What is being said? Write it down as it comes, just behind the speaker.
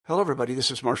Hello, everybody. This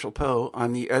is Marshall Poe.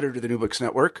 I'm the editor of the New Books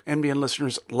Network. NBN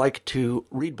listeners like to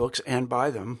read books and buy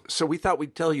them. So we thought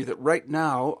we'd tell you that right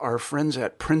now, our friends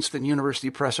at Princeton University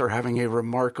Press are having a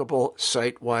remarkable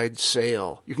site-wide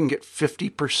sale. You can get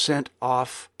 50%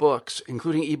 off books,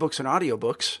 including ebooks and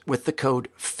audiobooks, with the code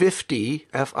 50,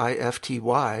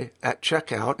 F-I-F-T-Y, at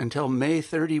checkout until May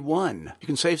 31. You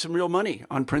can save some real money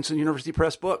on Princeton University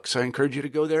Press books. I encourage you to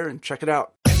go there and check it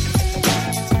out.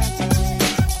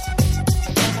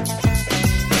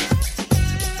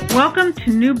 Welcome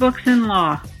to New Books in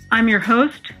Law. I'm your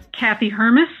host, Kathy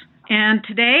Hermes, and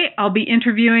today I'll be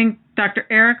interviewing Dr.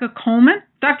 Erica Coleman.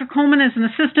 Dr. Coleman is an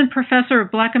assistant professor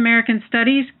of Black American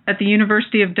Studies at the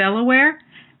University of Delaware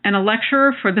and a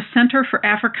lecturer for the Center for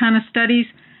Africana Studies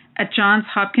at Johns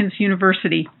Hopkins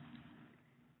University.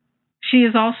 She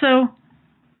is also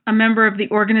a member of the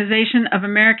Organization of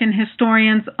American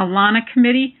Historians Alana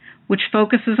Committee, which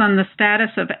focuses on the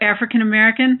status of African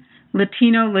American,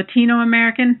 Latino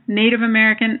American, Native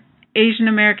American, Asian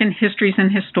American histories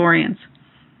and historians.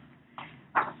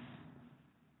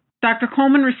 Dr.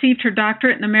 Coleman received her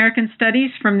doctorate in American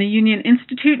Studies from the Union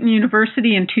Institute and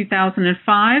University in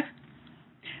 2005.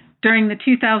 During the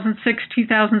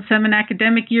 2006-2007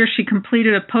 academic year, she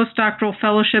completed a postdoctoral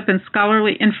fellowship in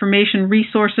scholarly information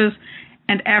resources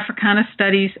and Africana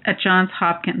Studies at Johns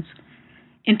Hopkins.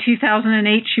 In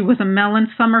 2008, she was a Mellon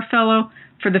Summer Fellow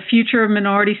for the Future of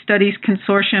Minority Studies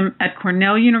Consortium at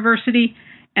Cornell University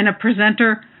and a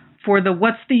presenter for the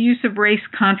What's the Use of Race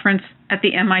conference at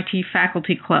the MIT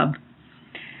Faculty Club.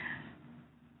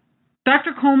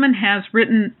 Dr. Coleman has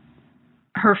written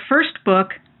her first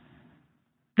book.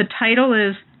 The title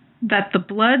is That the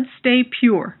Blood Stay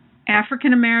Pure,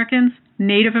 African Americans,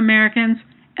 Native Americans,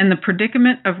 and the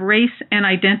Predicament of Race and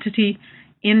Identity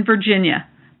in Virginia,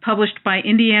 published by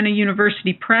Indiana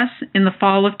University Press in the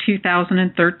fall of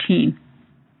 2013.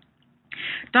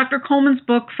 Dr. Coleman's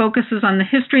book focuses on the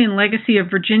history and legacy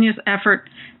of Virginia's effort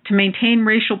to maintain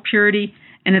racial purity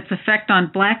and its effect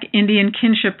on Black Indian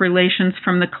kinship relations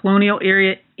from the colonial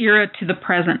era to the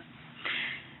present.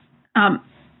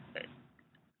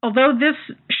 Although this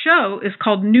show is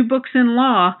called New Books in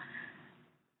Law,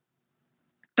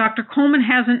 Dr. Coleman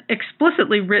hasn't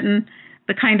explicitly written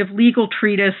the kind of legal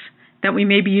treatise that we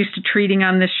may be used to treating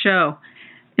on this show.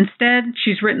 Instead,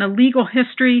 she's written a legal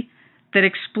history that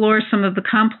explores some of the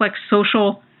complex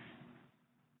social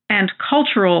and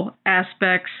cultural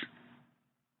aspects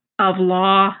of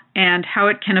law and how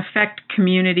it can affect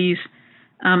communities,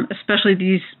 especially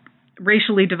these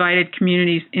racially divided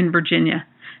communities in Virginia.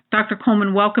 Dr.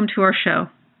 Coleman, welcome to our show.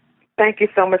 Thank you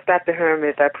so much, Dr.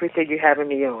 Hermes. I appreciate you having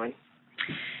me on.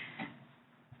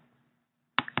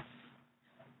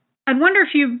 I'd wonder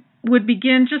if you would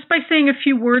begin just by saying a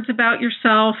few words about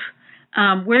yourself,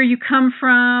 where you come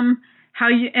from, how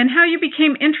you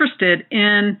became interested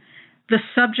in the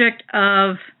subject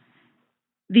of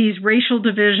these racial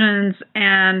divisions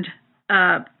and,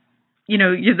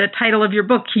 the title of your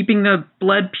book, Keeping the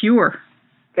Blood Pure.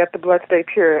 Let the blood stay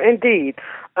pure. Indeed.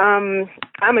 I'm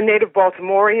a native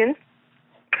Baltimorean,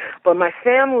 but my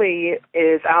family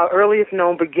our earliest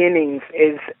known beginnings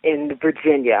is in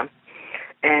Virginia.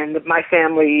 And my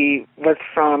family was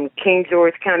from King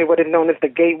George County, what is known as the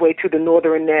gateway to the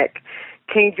Northern Neck,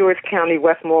 King George County,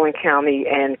 Westmoreland County,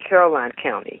 and Caroline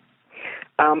County.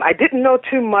 I didn't know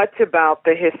too much about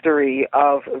the history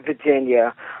of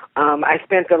Virginia. I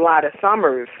spent a lot of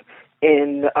summers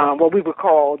in what we would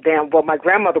call my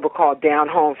grandmother would call down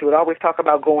home. She would always talk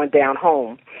about going down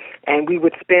home. And we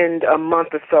would spend a month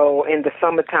or so in the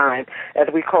summertime, as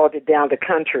we called it, down the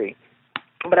country.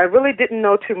 But I really didn't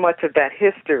know too much of that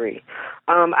history.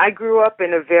 I grew up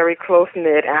in a very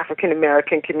close-knit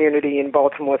African-American community in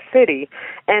Baltimore City,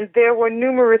 and there were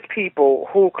numerous people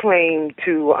who claimed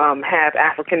to have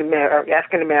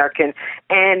African-American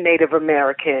and Native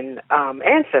American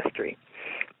ancestry.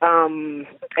 And,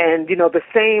 the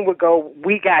saying would go,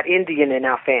 we got Indian in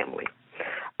our family.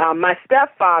 My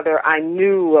stepfather, I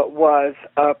knew, was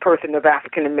a person of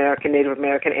African-American, Native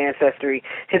American ancestry.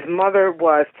 His mother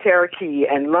was Cherokee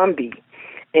and Lumbee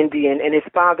Indian, and his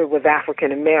father was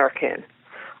African-American.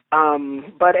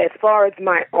 But as far as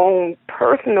my own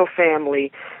personal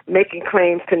family making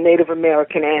claims to Native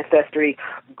American ancestry,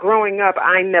 growing up,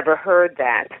 I never heard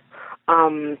that.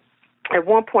 At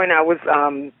one point, I was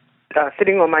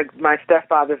sitting on my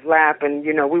stepfather's lap, and,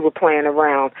 we were playing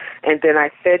around. And then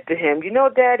I said to him,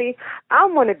 Daddy, I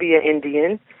want to be an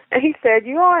Indian. And he said,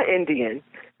 you are Indian.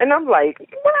 And I'm like,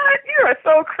 what? You are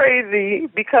so crazy,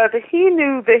 because he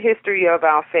knew the history of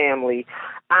our family.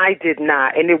 I did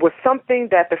not. And it was something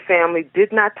that the family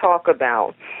did not talk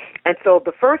about. And so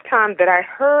the first time that I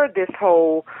heard this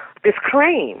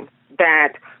claim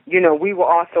that, we were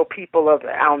also people of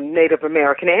our Native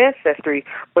American ancestry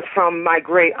was from my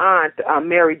great aunt,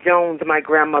 Mary Jones, my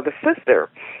grandmother's sister,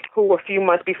 who a few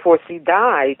months before she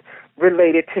died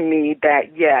related to me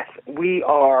that, yes, we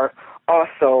are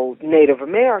also Native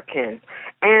American.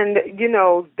 And,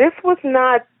 this was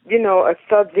not, a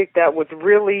subject that was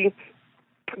really,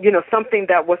 something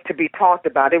that was to be talked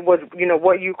about. It was,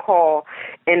 what you call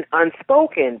an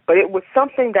unspoken, but it was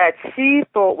something that she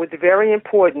thought was very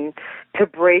important to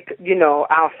break,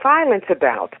 our silence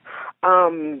about.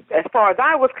 As far as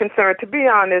I was concerned, to be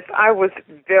honest, I was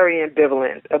very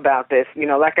ambivalent about this.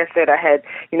 Like I said, I had,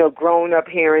 grown up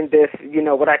hearing this,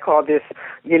 what I call this,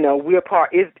 we're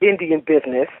part is Indian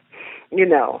business.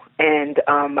 And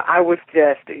I was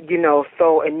just,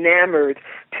 so enamored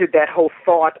to that whole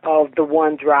thought of the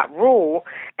one drop rule.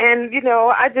 And,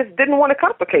 I just didn't want to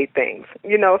complicate things,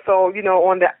 so,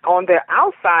 on the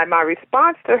outside, my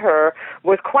response to her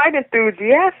was quite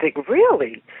enthusiastic,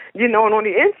 really, and on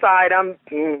the inside, I'm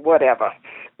whatever.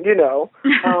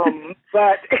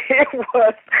 But it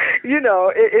was,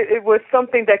 it was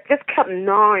something that just kept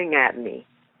gnawing at me.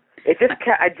 It just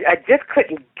I just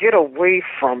couldn't get away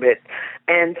from it,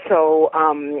 and so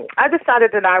I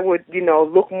decided that I would,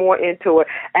 look more into it.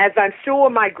 As I'm sure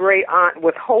my great aunt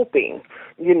was hoping,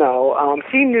 she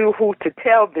knew who to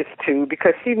tell this to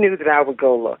because she knew that I would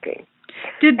go looking.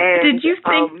 Did you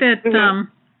think that?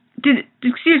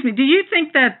 Do you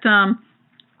think that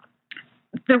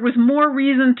there was more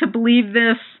reason to believe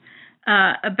this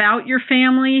about your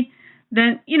family?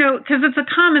 Then, because it's a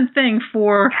common thing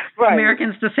for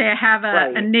Americans to say, I have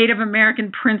a Native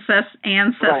American princess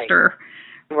ancestor,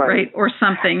 right, or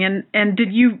something. And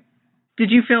did you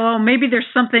feel, oh, maybe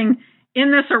there's something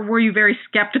in this, or were you very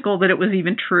skeptical that it was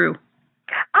even true?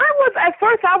 At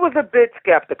first I was a bit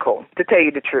skeptical, to tell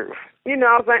you the truth. I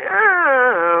was like,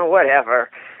 whatever.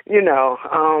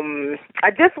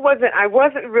 I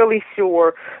wasn't really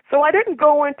sure. So I didn't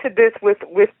go into this with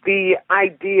the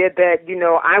idea that,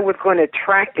 I was going to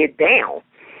track it down.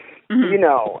 Mm-hmm.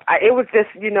 It was just,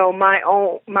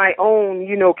 my own,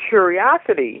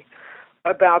 curiosity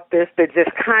about this that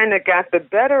just kind of got the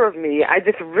better of me. I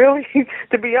just really,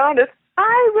 to be honest,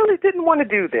 I really didn't want to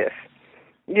do this,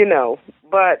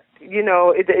 but,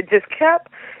 it just kept,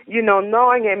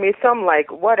 gnawing at me. So I'm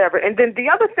like, whatever. And then the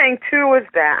other thing, too, is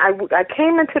that I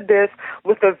came into this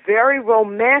with a very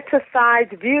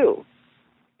romanticized view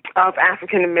of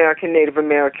African-American, Native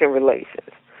American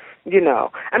relations.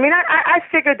 I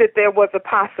figured that there was a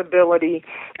possibility,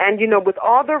 and, with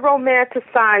all the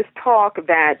romanticized talk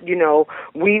that,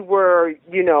 we were,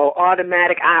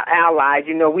 automatic allies,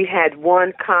 we had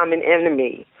one common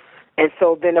enemy. And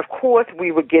so then, of course,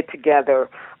 we would get together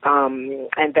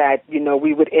and that,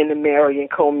 we would intermarry and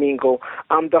commingle.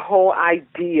 The whole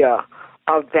idea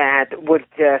of that was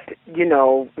just,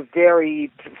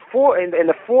 very in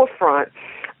the forefront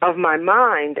of my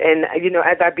mind. And,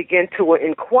 as I began to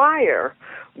inquire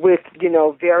with,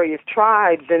 various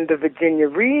tribes in the Virginia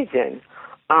region,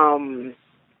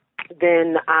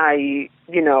 then I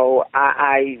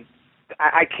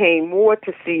came more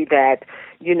to see that,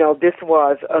 this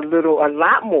was a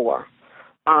lot more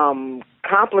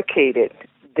complicated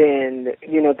than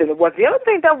it was. The other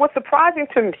thing that was surprising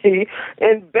to me,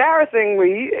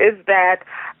 embarrassingly, is that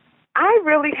I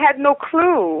really had no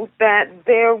clue that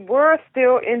there were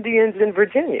still Indians in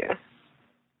Virginia.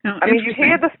 Oh, you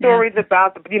hear the stories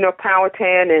about,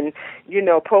 Powhatan and,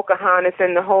 Pocahontas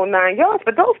and the whole 9 yards,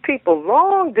 but those people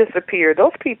long disappeared.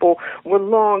 Those people were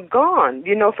long gone,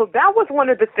 so that was one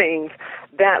of the things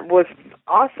that was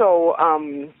also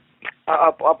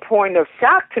a point of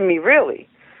shock to me, really,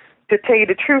 to tell you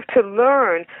the truth, to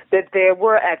learn that there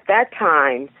were at that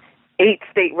time 8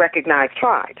 state-recognized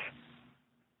tribes.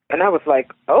 And I was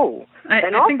like, oh. I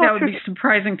think that would be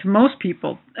surprising to most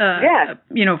people,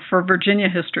 for Virginia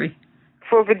history.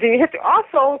 For Virginia history.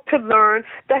 Also to learn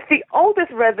that the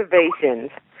oldest reservations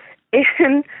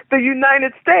in the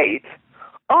United States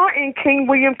are in King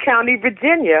William County,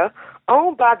 Virginia,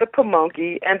 owned by the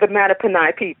Pamunkey and the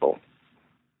Mattaponi people,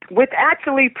 which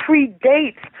actually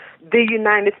predates the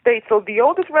United States. So the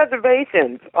oldest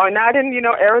reservations are not in,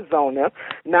 Arizona,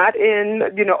 not in,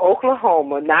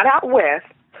 Oklahoma, not out west,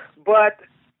 but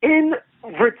in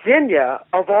Virginia,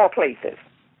 of all places.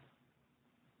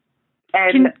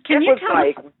 And can it you was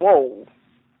like, whoa.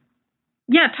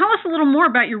 Yeah, tell us a little more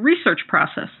about your research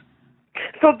process.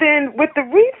 So then with the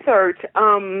research,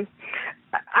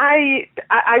 I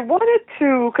wanted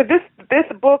to, because this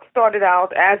book started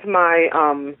out as my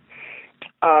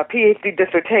PhD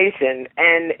dissertation.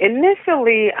 And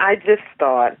initially, I just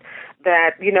thought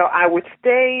that, I would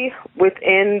stay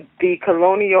within the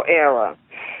colonial era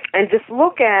and just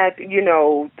look at,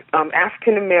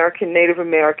 African-American, Native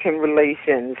American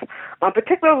relations,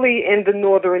 particularly in the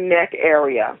Northern Neck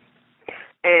area.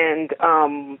 And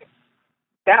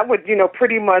that would,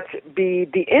 pretty much be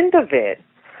the end of it.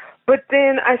 But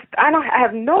then I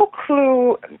have no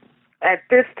clue at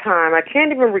this time. I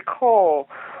can't even recall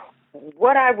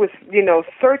what I was,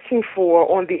 searching for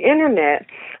on the internet,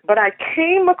 but I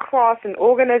came across an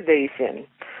organization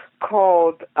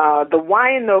called the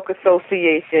Wyandotte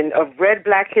Association of Red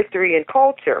Black History and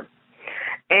Culture.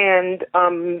 And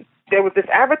there was this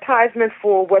advertisement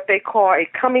for what they call a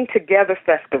Coming Together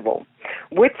Festival,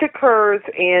 which occurs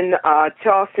in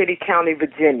Charles City County,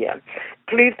 Virginia.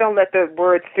 Please don't let the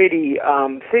word city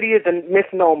is a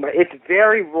misnomer. It's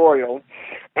very royal.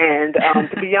 And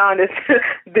to be honest,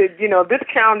 this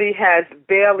county has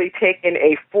barely taken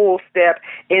a full step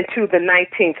into the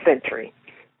 19th century.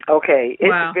 Okay, it's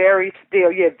wow. very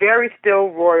still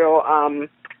royal.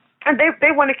 And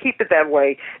they want to keep it that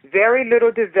way. Very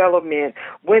little development.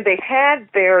 When they had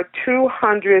their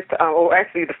 200th, or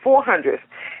actually the 400th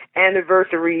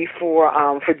anniversary for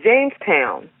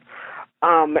Jamestown,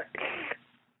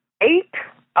 8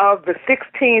 of the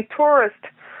 16 tourist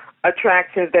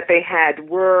attractions that they had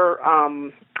were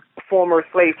former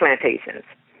slave plantations.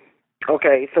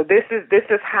 Okay, so this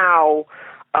is how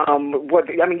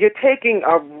you're taking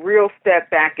a real step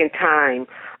back in time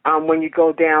when you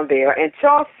go down there. And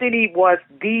Charles City was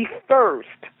the first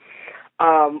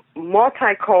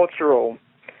multicultural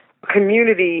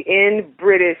community in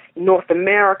British North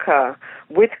America,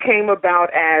 which came about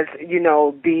as,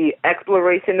 the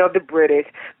exploration of the British.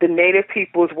 The native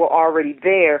peoples were already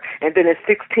there. And then in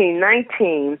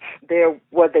 1619, there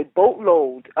was a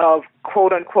boatload of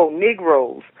quote-unquote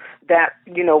Negroes that,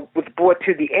 was brought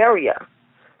to the area.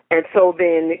 And so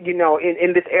then,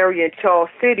 in this area in Charles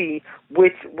City,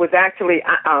 which was actually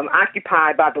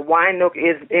occupied by the Wyandotte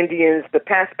Indians, the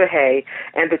Paspahegh,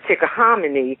 and the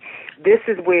Chickahominy, this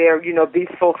is where, these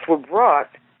folks were brought,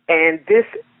 and this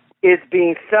is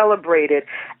being celebrated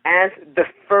as the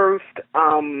first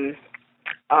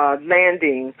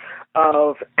landing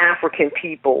of African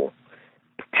people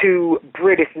to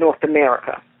British North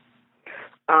America.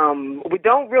 We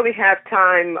don't really have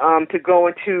time to go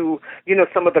into,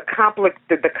 some of the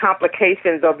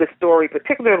complications of the story,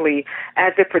 particularly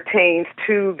as it pertains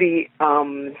to the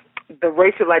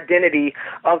racial identity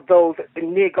of those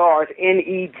Negars,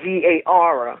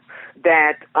 Negar,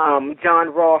 that John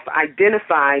Rolfe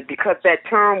identified, because that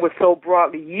term was so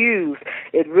broadly used.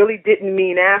 It really didn't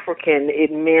mean African.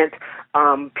 It meant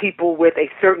people with a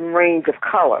certain range of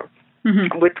color.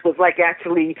 Mm-hmm. Which was like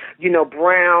actually,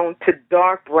 brown to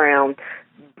dark brown,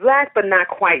 black but not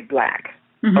quite black,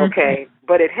 mm-hmm. Okay?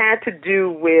 But it had to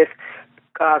do with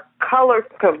color,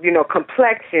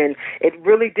 complexion. It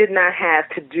really did not have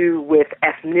to do with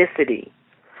ethnicity.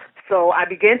 So I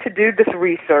began to do this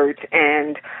research,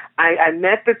 and I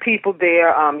met the people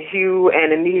there, Hugh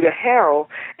and Anita Harrell,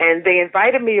 and they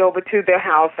invited me over to their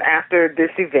house after this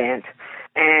event,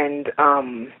 and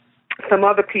some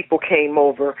other people came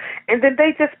over, and then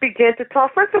they just began to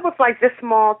talk. First, it was like just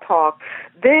small talk.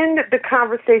 Then the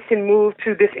conversation moved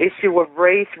to this issue of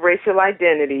race, racial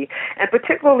identity, and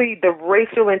particularly the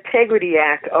Racial Integrity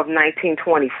Act of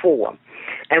 1924.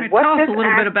 And tell us a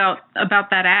little bit about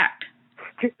that act.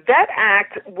 That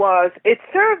act it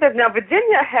served as, now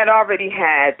Virginia had already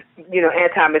had,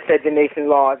 anti-miscegenation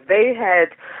laws. They had,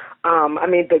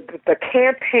 the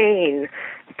campaign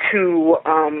to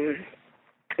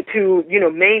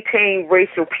maintain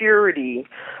racial purity,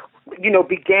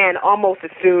 began almost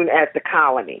as soon as the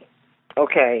colony.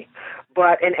 Okay.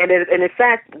 But, and in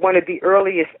fact, one of the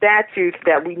earliest statutes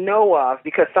that we know of,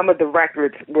 because some of the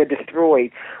records were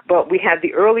destroyed, but we have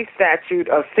the early statute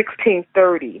of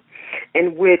 1630,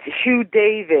 in which Hugh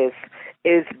Davis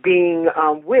is being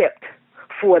whipped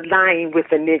for lying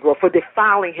with a Negro, for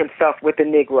defiling himself with a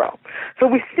Negro. So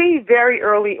we see very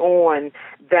early on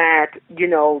that,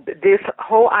 this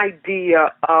whole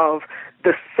idea of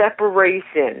the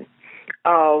separation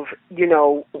of,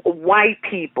 white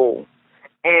people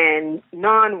and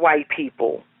non-white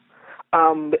people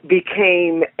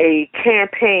became a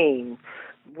campaign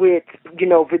which,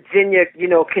 Virginia,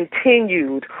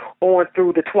 continued on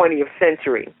through the 20th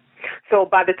century. So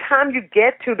by the time you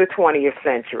get to the 20th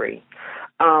century,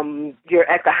 you're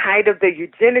at the height of the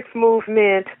eugenics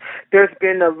movement. There's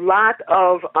been a lot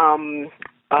of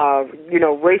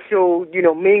racial,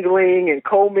 mingling and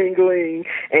commingling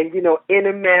and,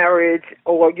 intermarriage,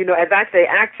 or, as I say,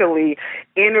 actually,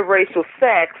 interracial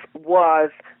sex was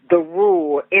the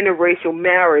rule. Interracial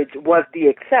marriage was the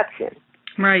exception.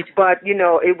 Right. But,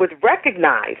 it was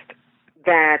recognized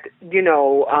that,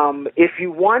 if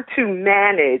you want to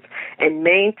manage and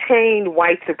maintain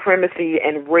white supremacy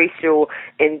and racial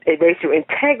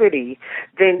integrity,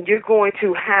 then you're going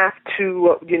to have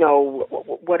to,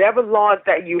 whatever laws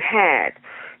that you had,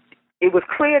 it was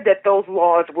clear that those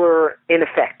laws were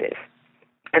ineffective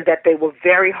and that they were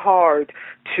very hard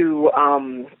to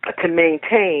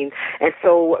maintain. And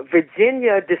so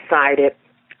Virginia decided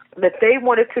that they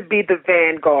wanted to be the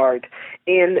vanguard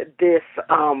in this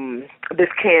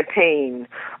campaign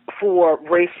for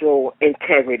racial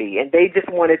integrity, and they just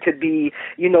wanted to be,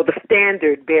 the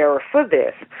standard bearer for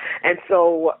this. And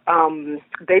so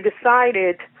they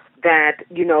decided that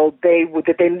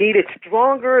they needed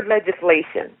stronger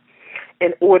legislation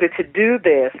in order to do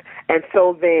this. And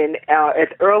so then, as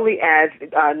early as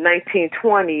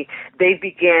 1920, they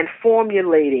began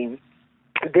formulating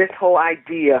this whole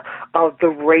idea of the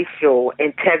Racial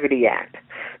Integrity Act.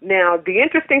 Now, the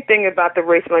interesting thing about the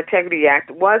Racial Integrity Act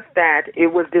was that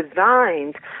it was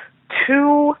designed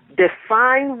to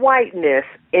define whiteness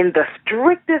in the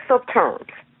strictest of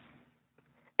terms.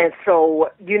 And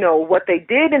so, what they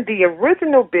did in the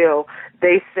original bill,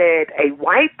 they said a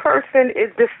white person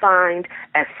is defined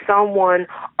as someone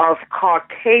of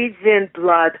Caucasian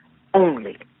blood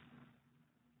only.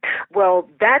 Well,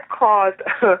 that caused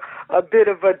a bit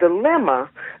of a dilemma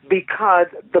because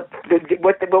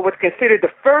what was considered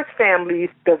the first families,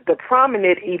 the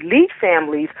prominent elite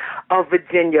families of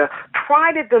Virginia,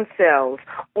 prided themselves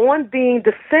on being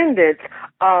descendants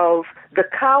of the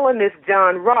colonist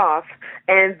John Ross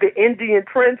and the Indian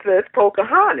princess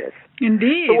Pocahontas.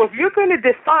 Indeed. So if you're going to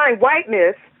define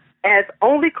whiteness as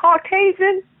only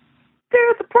Caucasian,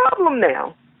 there's a problem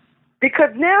now, because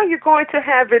now you're going to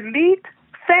have elite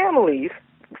families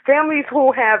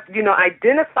who have,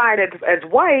 identified as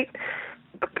white,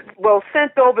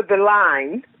 sent over the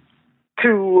line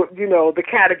to, the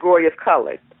category of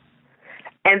colored.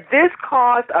 And this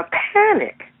caused a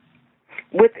panic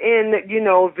within,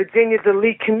 Virginia's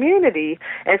elite community.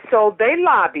 And so they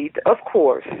lobbied, of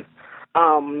course,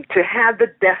 to have the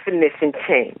definition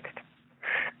changed.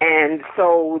 And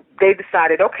so they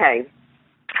decided, okay,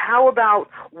 how about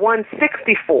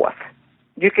 1/64th?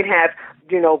 You can have,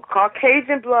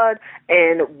 Caucasian blood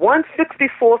and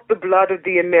 1/64th the blood of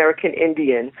the American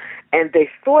Indian. And they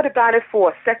thought about it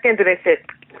for a second, and they said,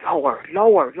 lower.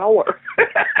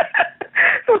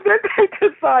 So then they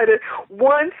decided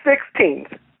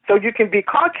 1/16th. So you can be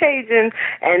Caucasian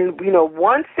and,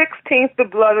 1/16th the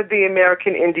blood of the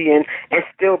American Indian and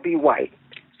still be white.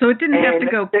 So it didn't have to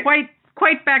go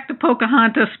quite back to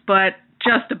Pocahontas, but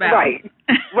just about. Right.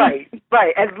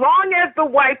 As long as the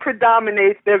white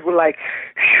predominates, they were like,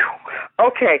 phew,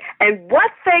 okay. And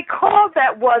what they called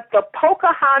that was the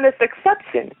Pocahontas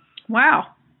exception. Wow.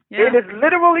 Yeah. It is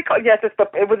literally called, yes,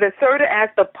 it was inserted as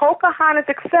the Pocahontas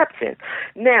exception.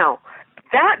 Now,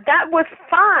 that was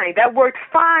fine. That worked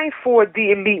fine for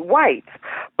the elite whites.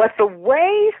 But the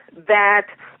way that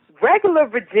regular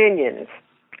Virginians,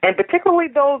 and particularly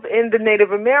those in the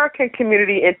Native American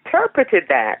community, interpreted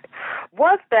that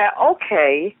was that,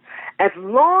 okay, as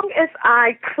long as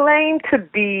I claim to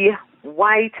be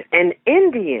white and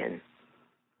Indian,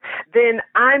 then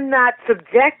I'm not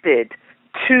subjected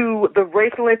to the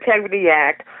Racial Integrity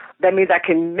Act. That means I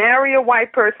can marry a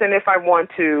white person if I want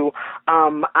to.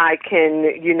 I can,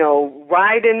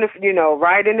 ride in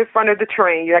the front of the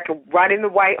train. I can ride in the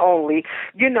white only,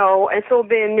 And so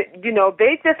then,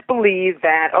 they just believe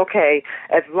that, okay,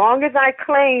 as long as I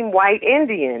claim white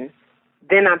Indian,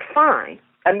 then I'm fine.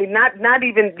 I mean, not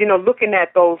even, looking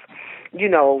at those,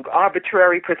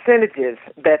 arbitrary percentages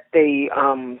that they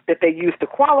used to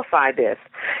qualify this.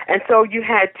 And so you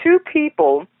had two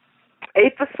people,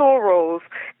 Asa Soros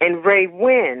and Ray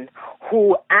Wynn,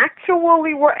 who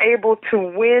actually were able to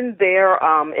win their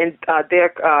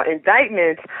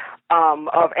indictments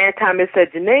of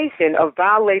anti-miscegenation, of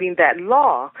violating that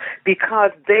law,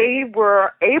 because they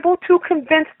were able to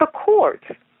convince the courts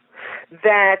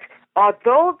that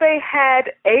although they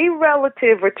had a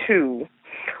relative or two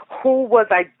who was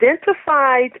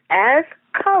identified as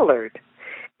colored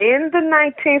in the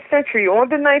 19th century, on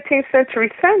the 19th century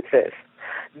census,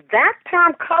 that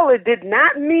term colored did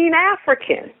not mean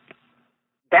African.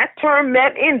 That term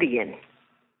meant Indian.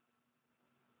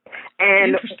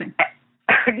 And interesting.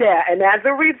 Yeah, and as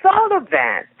a result of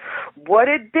that, What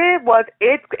it did was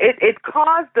it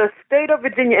caused the state of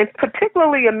Virginia, and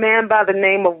particularly a man by the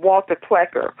name of Walter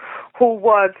Plecker, who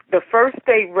was the first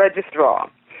state registrar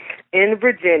in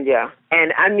Virginia.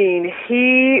 And I mean,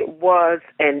 he was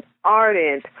an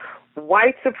ardent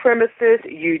white supremacist,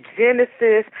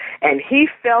 eugenicist, and he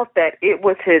felt that it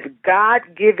was his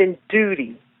God-given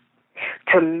duty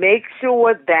to make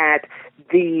sure that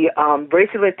the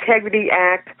Racial Integrity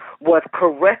Act was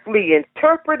correctly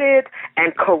interpreted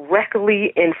and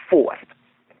correctly enforced.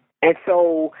 And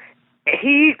so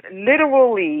he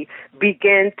literally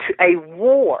began a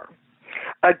war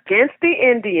against the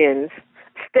Indians,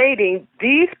 stating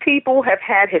these people have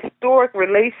had historic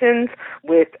relations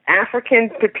with African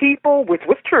people, which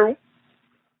was true.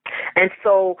 And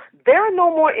so there are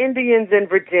no more Indians in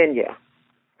Virginia.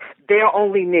 There are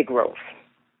only Negroes.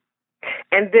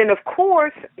 And then, of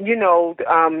course, you know,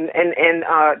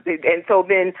 and so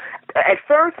then at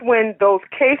first when those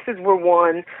cases were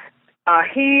won,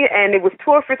 he and it was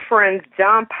two of his friends,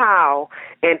 John Powell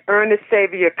and Ernest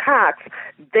Xavier Cox,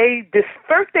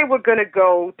 first they were going to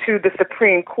go to the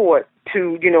Supreme Court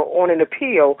to, you know, on an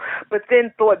appeal, but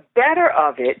then thought better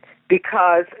of it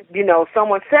because, you know,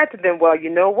 someone said to them, well, you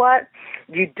know what?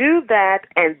 You do that,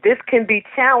 and this can be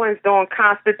challenged on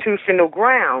constitutional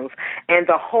grounds, and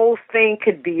the whole thing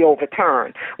could be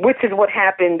overturned, which is what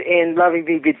happened in Loving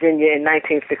v. Virginia in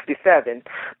 1967.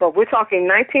 But we're talking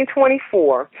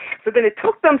 1924. So then it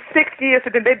took them 6 years, so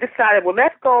then they decided, well,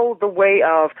 let's go the way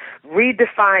of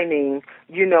redefining,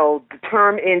 you know, the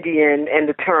term Indian and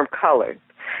the term colored.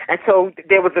 And so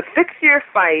there was a 6-year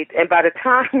fight, and by the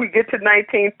time we get to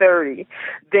 1930,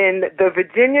 then the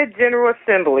Virginia General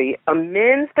Assembly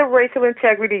amends the Racial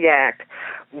Integrity Act,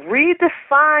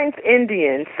 redefines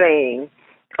Indian, saying,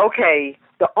 okay,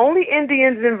 the only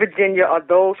Indians in Virginia are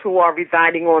those who are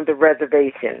residing on the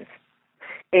reservations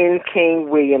in King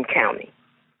William County.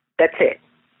 That's it.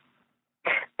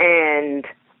 And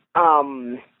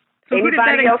so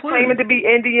anybody else claiming to be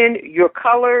Indian, you're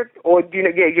colored, or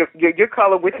you're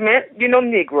colored, which meant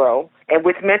Negro, and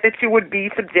which meant that you would be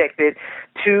subjected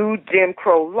to Jim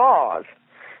Crow laws.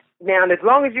 Now, as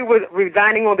long as you were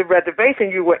residing on the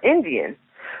reservation, you were Indian.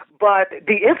 But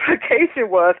the implication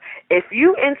was, if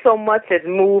you in so much as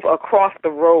move across the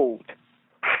road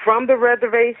from the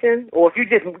reservation, or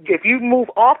if you move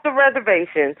off the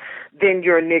reservation, then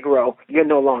you're a Negro. You're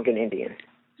no longer an Indian.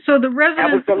 So the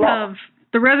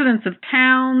residents of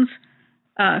towns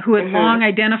who had long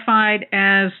identified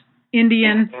as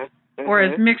Indian or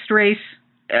as mixed race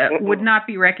would not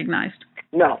be recognized.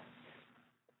 No,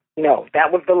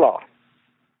 that was the law.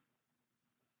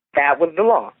 That was the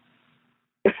law.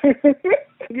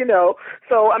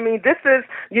 So I mean, this is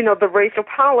the racial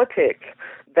politics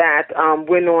that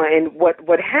went on, and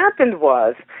what happened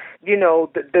was,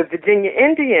 the Virginia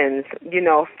Indians,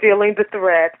 feeling the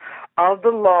threat of the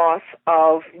loss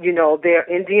of, their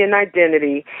Indian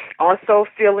identity, also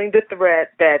feeling the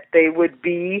threat that they would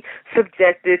be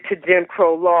subjected to Jim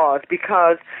Crow laws,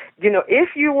 because, if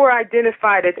you were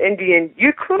identified as Indian,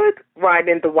 you could ride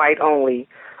in the white-only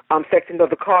section of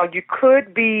the car. You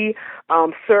could be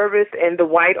serviced in the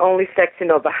white-only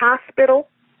section of the hospital.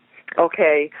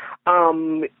 Okay,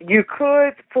 you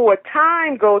could for a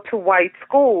time go to white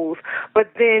schools, but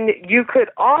then you could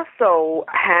also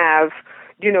have,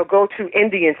 go to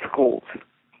Indian schools.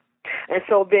 And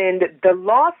so then the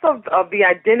loss of the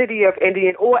identity of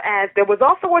Indian, or as there was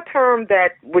also a term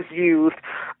that was used,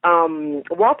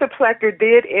 Walter Plecker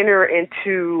did enter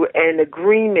into an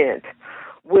agreement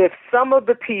with some of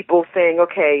the people saying,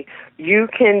 okay, you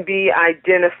can be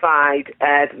identified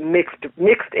as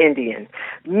mixed Indian.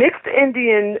 Mixed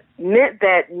Indian meant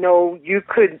that, no, you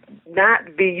could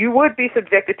not be, you would be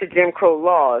subjected to Jim Crow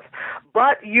laws,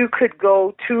 but you could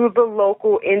go to the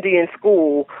local Indian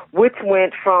school, which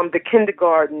went from the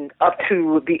kindergarten up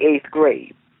to the 8th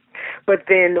grade. But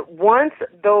then once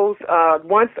Asa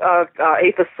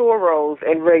Soros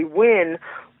and Ray Wynn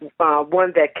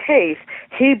won that case,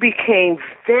 he became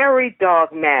very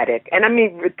dogmatic, and I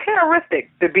mean terroristic,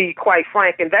 to be quite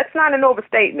frank, and that's not an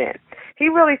overstatement. He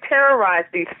really terrorized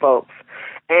these folks,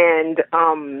 and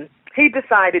he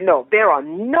decided, no, there are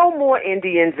no more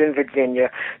Indians in Virginia.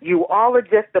 You all are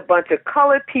just a bunch of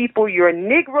colored people. You're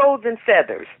Negroes and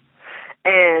feathers.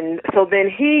 And so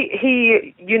then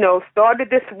he started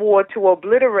this war to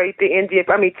obliterate the Indian,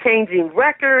 changing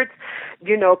records,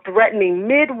 threatening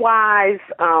midwives,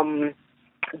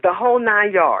 the whole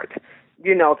 9 yards,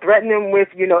 threatening them with,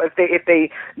 if they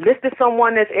listed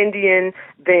someone as Indian,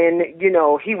 then,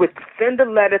 he would send a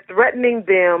letter threatening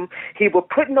them. He would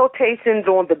put notations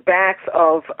on the backs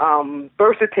of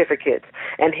birth certificates,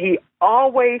 and he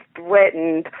always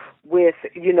threatened with,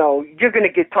 you're going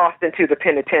to get tossed into the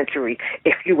penitentiary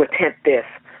if you attempt this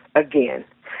again.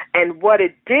 And what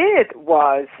it did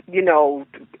was,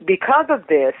 because of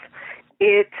this,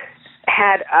 it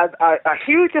had a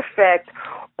huge effect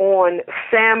on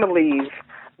families,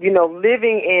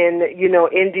 living in,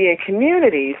 Indian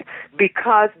communities,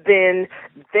 because then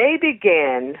they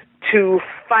began to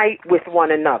fight with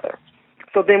one another.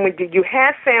 So then when you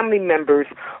had family members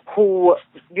who,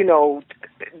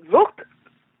 looked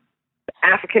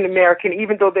African American,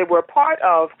 even though they were a part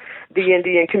of the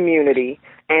Indian community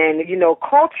and,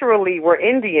 culturally were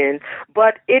Indian,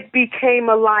 but it became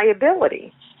a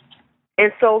liability.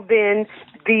 And so then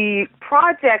the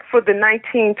project for the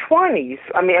 1920s,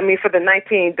 from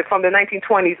the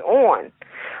 1920s on,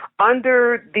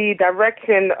 under the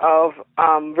direction of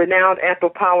renowned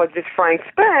anthropologist Frank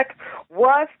Speck,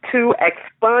 was to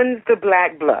expunge the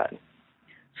black blood.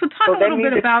 So talk a little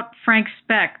bit about Frank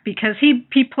Speck, because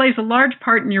he plays a large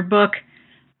part in your book.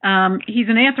 He's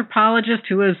an anthropologist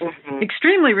who is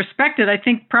extremely respected, I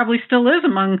think probably still is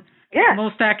among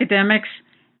most academics.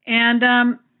 And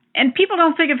people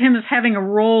don't think of him as having a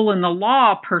role in the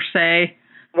law per se.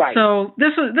 Right. So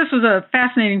this was a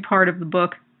fascinating part of the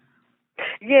book.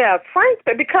 Yeah, Frank,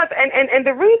 because and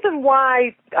the reason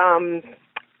why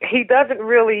he doesn't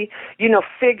really,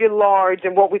 figure large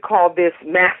in what we call this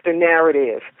master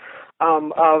narrative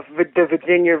of the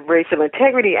Virginia Racial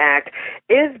Integrity Act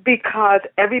is because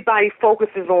everybody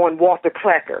focuses on Walter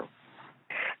Plecker.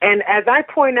 And as I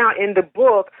point out in the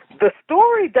book, the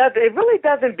story really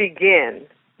doesn't begin.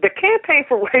 The campaign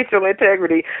for racial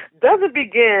integrity doesn't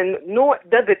begin, nor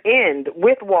does it end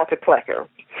with Walter Plecker.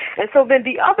 And so then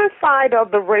the other side of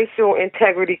the racial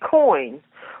integrity coin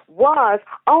was,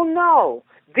 oh no,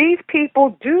 these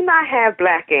people do not have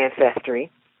black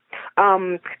ancestry.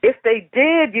 If they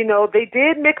did, they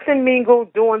did mix and mingle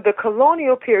during the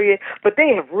colonial period, but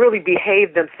they have really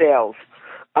behaved themselves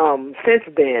since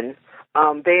then.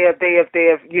 They have,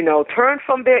 turned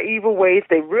from their evil ways.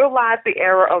 They realized the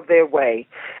error of their way.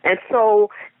 And so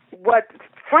what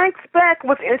Frank Speck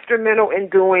was instrumental in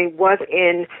doing was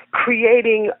in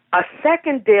creating a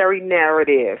secondary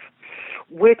narrative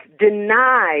which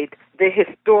denied the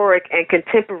historic and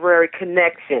contemporary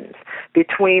connections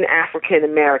between African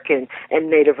American and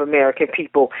Native American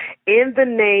people in the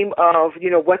name of,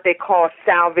 what they call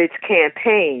salvage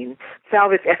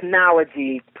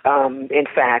ethnology,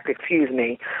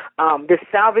 The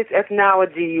salvage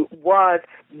ethnology was,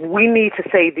 we need to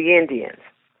save the Indians.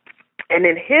 And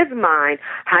in his mind,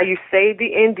 how you save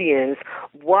the Indians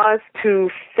was to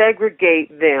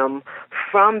segregate them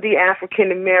from the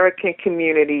African American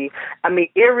community,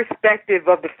 irrespective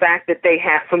of the fact that they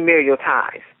have familial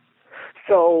ties.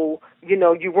 So,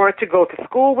 you weren't to go to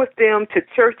school with them, to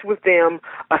church with them,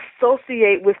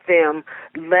 associate with them,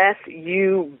 lest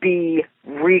you be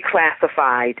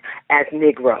reclassified as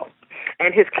Negro.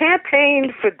 And his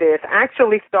campaign for this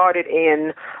actually started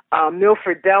in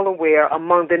Milford, Delaware,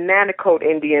 among the Nanticoke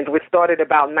Indians, which started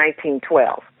about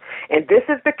 1912. And this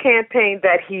is the campaign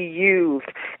that he used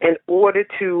in order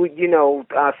to,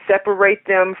 separate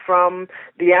them from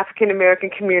the African-American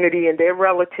community and their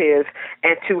relatives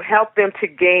and to help them to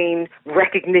gain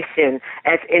recognition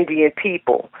as Indian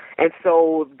people. And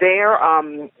so their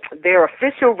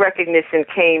official recognition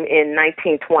came in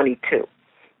 1922.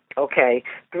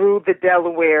 Through the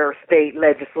Delaware state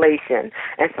legislation.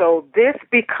 And so this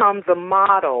becomes a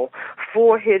model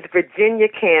for his Virginia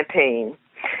campaign.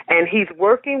 And he's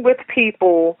working with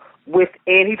people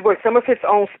some of his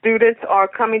own students are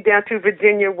coming down to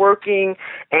Virginia working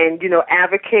and,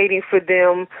 advocating for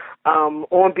them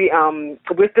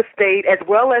with the state as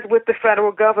well as with the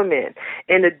federal government.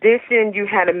 In addition, you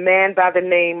had a man by the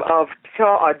name of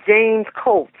James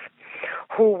Coates,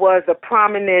 who was a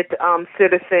prominent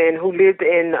citizen who lived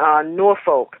in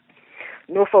Norfolk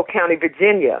County,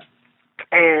 Virginia.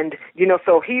 And,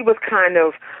 so he was kind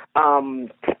of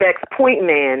Speck's point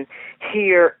man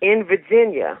here in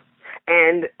Virginia.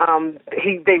 And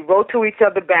they wrote to each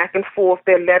other back and forth.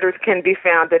 Their letters can be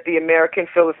found at the American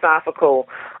Philosophical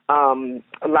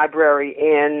Library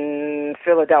in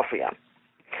Philadelphia.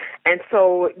 And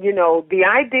so, the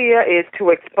idea is to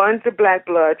expunge the black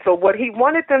blood. So what he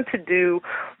wanted them to do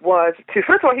was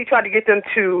first of all, he tried to get them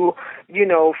to,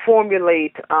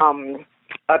 formulate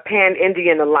a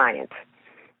pan-Indian alliance,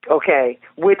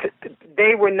 which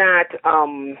they were not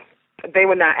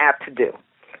apt to do.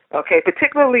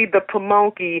 Particularly the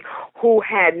Pamunkey, who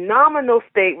had nominal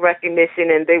state recognition,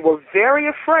 and they were very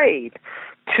afraid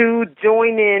to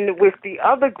join in with the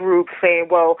other group saying,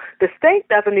 well, the state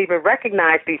doesn't even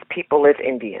recognize these people as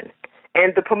Indian.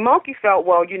 And the Pamunkey felt,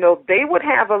 well, they would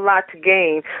have a lot to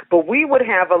gain, but we would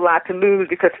have a lot to lose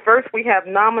because first we have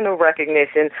nominal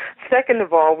recognition. Second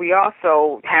of all, we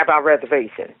also have our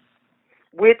reservation,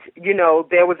 which,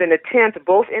 there was an attempt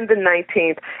both in the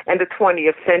 19th and the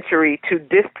 20th century to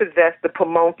dispossess the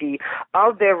Pamunkey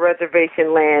of their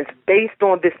reservation lands based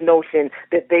on this notion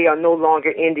that they are no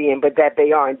longer Indian, but that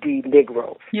they are indeed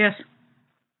Negroes. Yes.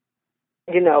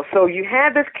 So you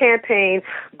had this campaign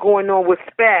going on with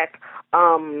Speck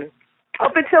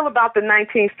up until about the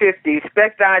 1950s.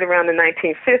 Speck died around the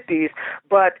 1950s,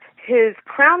 but his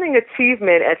crowning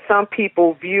achievement, as some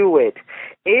people view it,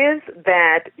 is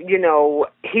that,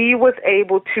 he was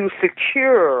able to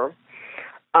secure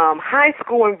high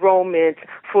school enrollment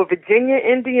for Virginia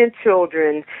Indian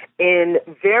children in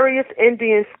various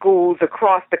Indian schools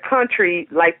across the country,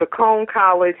 like Bacone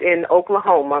College in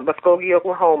Oklahoma, Muskogee,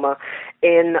 Oklahoma,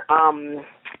 in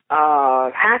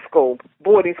Haskell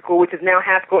Boarding School, which is now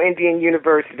Haskell Indian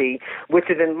University, which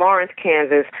is in Lawrence,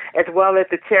 Kansas, as well as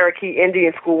the Cherokee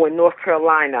Indian School in North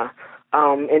Carolina,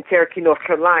 in Cherokee, North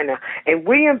Carolina. And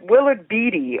Willard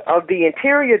Beatty of the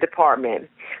Interior Department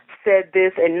said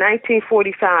this in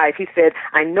 1945. He said,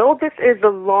 I know this is a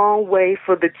long way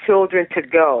for the children to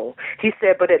go. He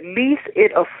said, but at least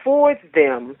it affords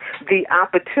them the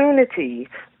opportunity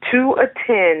to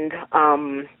attend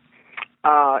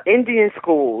Indian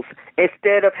schools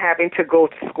instead of having to go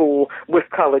to school with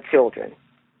colored children.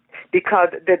 Because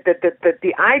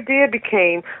the idea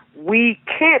became we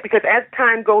can't, because as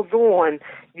time goes on,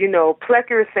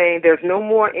 Plecker is saying there's no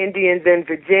more Indians in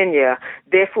Virginia,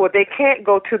 therefore they can't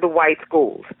go to the white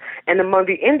schools. And among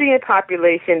the Indian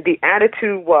population, the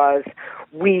attitude was,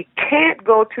 we can't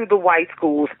go to the white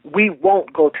schools, we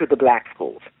won't go to the black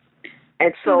schools.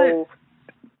 And so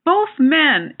both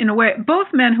men, in a way, both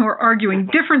men who are arguing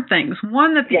different things,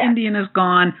 one that the Indian is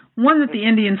gone, one that the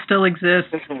Indian still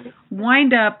exists,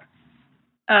 wind up,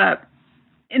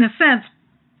 in a sense,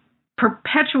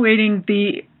 perpetuating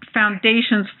the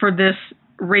foundations for this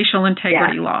racial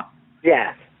integrity law.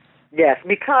 Yes,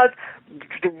 because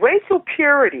the racial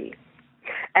purity,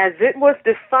 as it was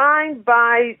defined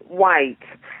by whites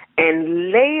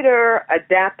and later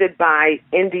adapted by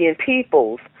Indian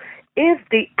peoples, is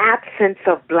the absence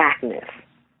of blackness.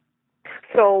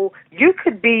 So you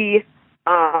could be,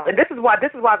 and this is why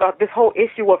this whole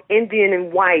issue of Indian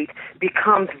and white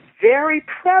becomes very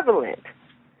prevalent,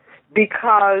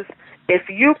 because if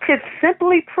you could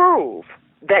simply prove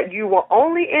that you were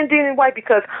only Indian and white,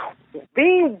 because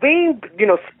being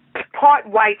part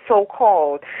white,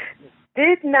 so-called,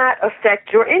 did not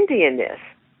affect your Indianness.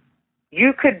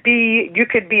 You could be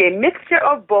a mixture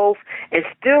of both and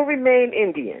still remain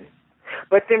Indian.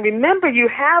 But then remember, you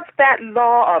have that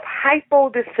law of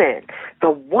hypodescent, the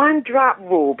one-drop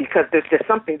rule, because there's just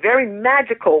something very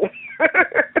magical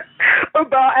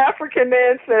about African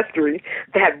ancestry.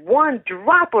 That one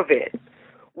drop of it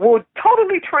will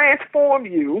totally transform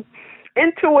you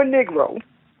into a Negro,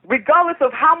 regardless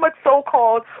of how much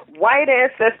so-called white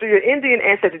ancestry or Indian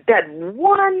ancestry. That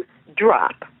one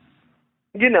drop,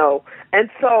 and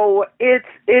so it's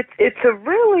a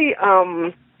really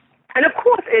and of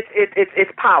course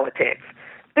it's politics.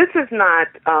 This is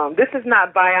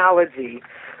not biology,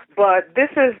 but this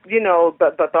is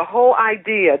the whole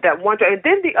idea that one drop. And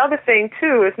then the other thing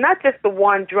too is not just the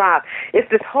one drop. It's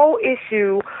this whole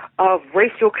issue of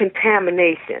racial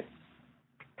contamination.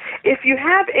 If you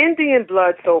have Indian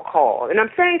blood, so-called, and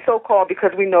I'm saying so-called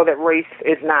because we know that race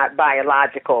is not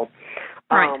biological.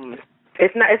 Right.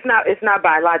 It's not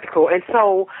biological. And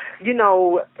so,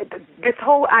 this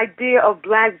whole idea of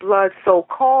black blood,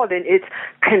 so-called, and its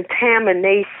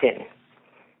contamination,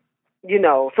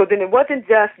 so then it wasn't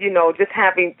just, just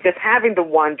having the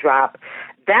one drop.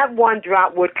 That one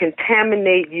drop would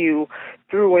contaminate you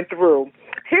through and through.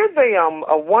 Here's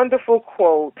a wonderful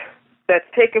quote that's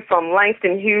taken from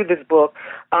Langston Hughes' book.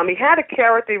 He had a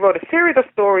character, he wrote a series of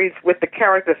stories with the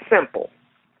character Simple.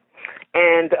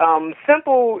 And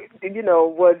Simple,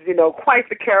 was, quite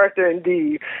the character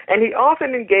indeed. And he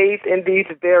often engaged in these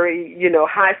very,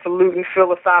 highfalutin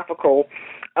philosophical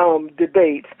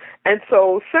debates. And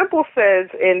so Simple says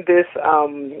in this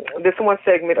one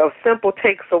segment of Simple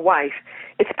Takes a Wife,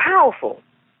 it's powerful,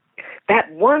 that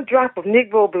one drop of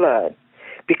Negro blood,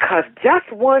 because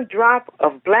just one drop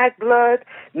of black blood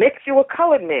makes you a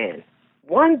colored man.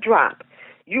 One drop,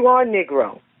 you are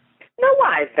Negro. Now,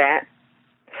 why is that?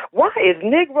 Why is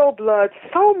Negro blood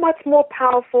so much more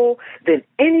powerful than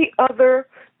any other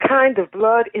kind of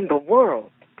blood in the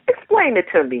world? Explain it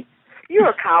to me. You're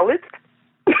a college.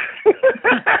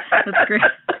 That's great.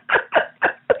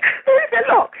 He said,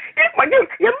 look,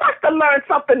 you must have learned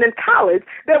something in college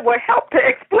that will help to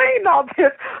explain all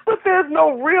this. But there's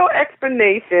no real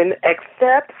explanation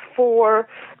except for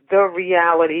the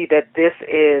reality that this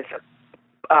is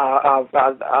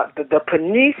the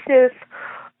pernicious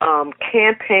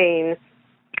campaign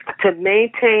to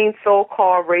maintain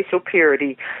so-called racial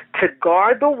purity, to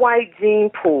guard the white gene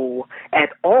pool at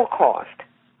all cost,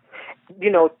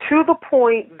 to the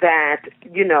point that,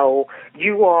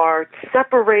 you are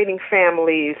separating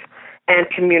families and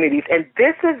communities. And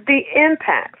this is the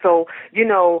impact. So,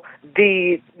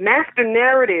 the master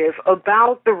narrative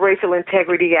about the Racial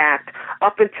Integrity Act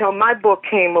up until my book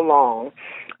came along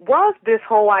was this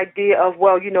whole idea of,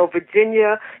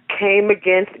 Virginia came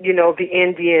against, the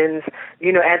Indians,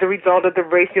 as a result of the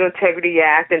Racial Integrity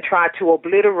Act and tried to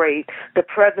obliterate the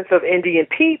presence of Indian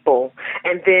people.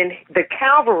 And then the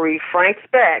cavalry, Frank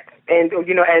Speck, and,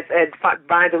 as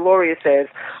Brian Deloria says,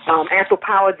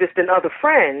 anthropologists and other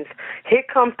friends, here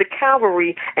comes the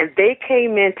cavalry, and they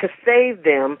came in to save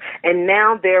them, and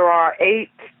now there are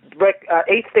eight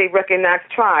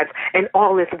state-recognized tribes, and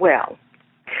all is well.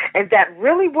 And that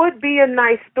really would be a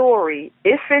nice story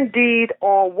if indeed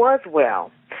all was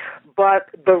well. But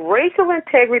the Racial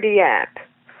Integrity Act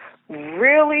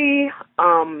really,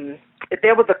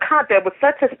 there was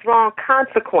such a strong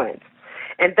consequence.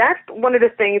 And that's one of the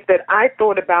things that I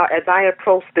thought about as I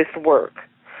approached this work.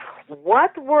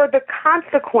 What were the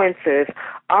consequences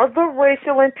of the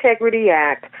Racial Integrity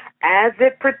Act as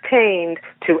it pertained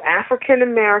to African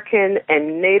American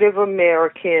and Native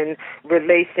American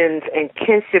relations and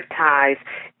kinship ties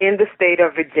in the state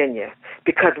of Virginia?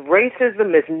 Because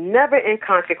racism is never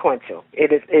inconsequential.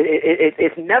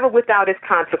 It's never without its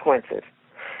consequences.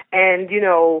 And,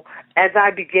 as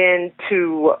I began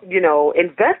to,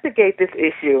 investigate this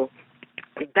issue,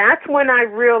 that's when I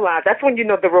realized, that's when,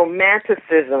 the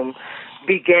romanticism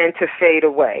began to fade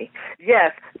away.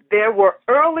 Yes, there were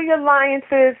early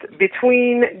alliances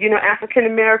between, African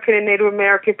American and Native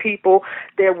American people.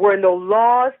 There were no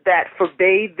laws that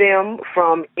forbade them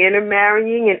from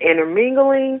intermarrying and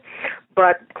intermingling.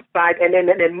 But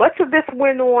and much of this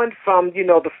went on from,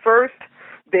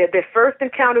 their first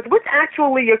encounters, which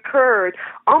actually occurred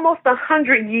almost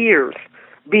 100 years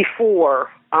before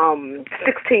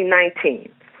 1619.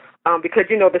 Because,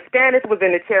 the Spanish was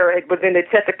in the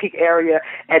Chesapeake area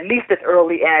at least as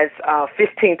early as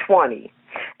 1520,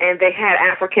 and they had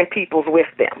African peoples with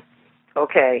them.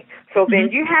 Okay, so then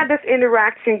you had this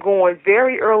interaction going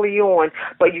very early on,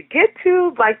 but you get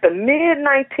to like the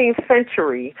mid-19th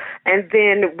century, and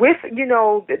then with,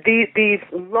 these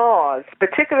laws,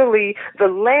 particularly the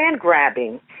land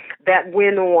grabbing that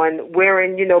went on,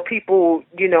 wherein, people,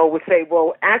 would say,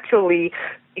 well, actually,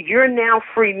 you're now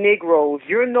free Negroes.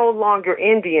 You're no longer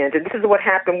Indians. And this is what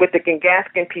happened with the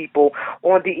Gangaskin people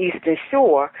on the Eastern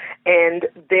Shore. And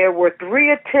there were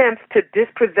 3 attempts to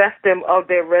dispossess them of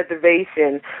their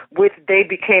reservation, which they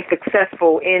became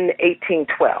successful in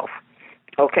 1812.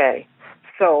 Okay.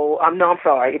 So, no, I'm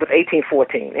sorry, it was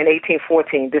 1814. In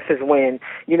 1814, this is when,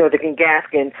 the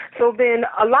Gangaskin. So then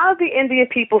a lot of the Indian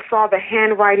people saw the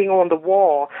handwriting on the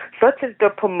wall, such as the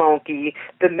Pamunkey,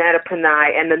 the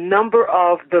Mattaponi, and the number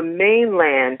of the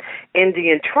mainland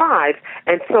Indian tribes.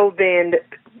 And so then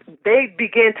they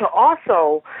began to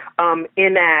also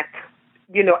enact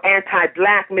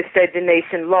anti-black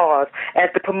miscegenation laws,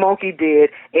 as the Pamunkey did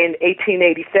in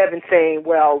 1887, saying,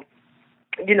 well,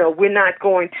 we're not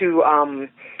going to,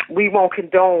 we won't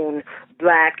condone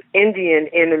black Indian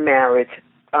intermarriage,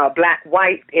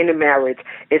 black-white intermarriage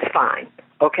is fine,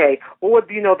 okay? Or,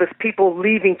 there's people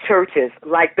leaving churches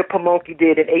like the Pamunkey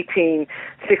did in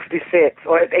 1866,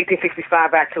 or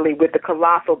 1865 actually, with the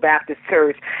Colossal Baptist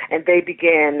Church, and they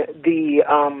began the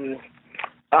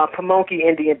Pamunkey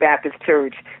Indian Baptist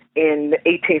Church in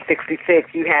 1866.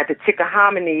 You had the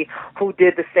Chickahominy, who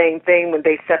did the same thing when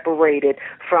they separated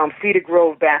from Cedar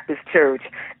Grove Baptist Church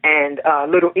and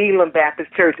Little Elam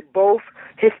Baptist Church, both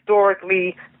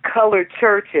historically colored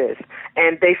churches,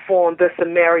 and they formed the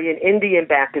Sumerian Indian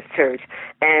Baptist Church.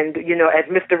 And, as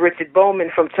Mr. Richard Bowman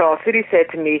from Charles City said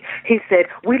to me, he said,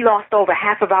 we lost over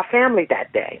half of our family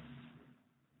that day.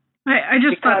 I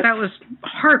just thought that was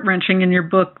heart-wrenching in your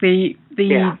book, the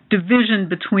division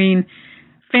between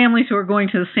families who are going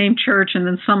to the same church, and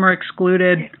then some are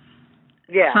excluded.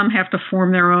 Yeah. Some have to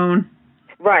form their own.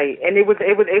 Right, and it was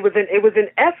an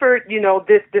effort,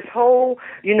 this whole,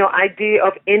 idea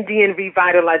of Indian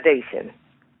revitalization,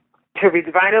 to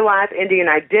revitalize Indian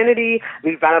identity,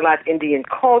 revitalize Indian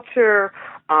culture,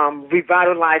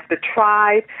 revitalize the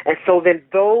tribe, and so then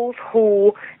those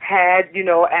who had,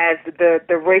 as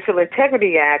the Racial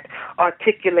Integrity Act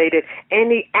articulated,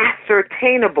 any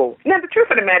ascertainable. Now, the truth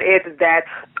of the matter is that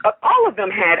all of them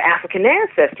had African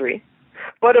ancestry.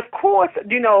 But, of course,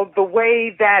 the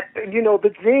way that,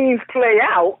 the genes play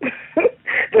out,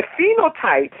 the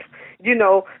phenotypes,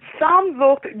 some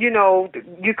looked,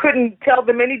 you couldn't tell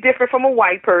them any different from a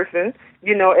white person,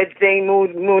 as Jane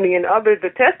Mooney and others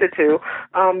attested to.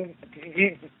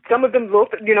 Some of them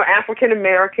looked, African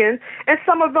American, and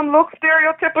some of them looked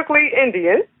stereotypically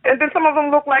Indian, and then some of them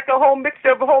looked like a whole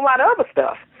mixture of a whole lot of other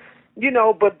stuff.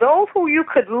 But those who you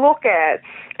could look at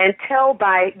and tell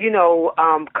by,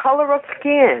 color of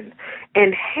skin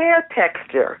and hair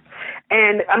texture.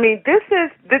 And, I mean, this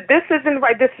isn't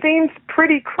right. This seems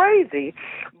pretty crazy.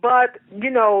 But,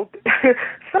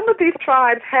 some of these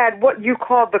tribes had what you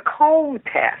call the comb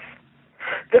test.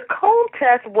 The comb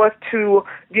test was to,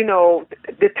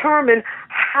 determine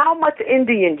how much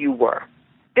Indian you were.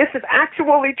 This is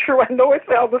actually true. I know it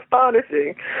sounds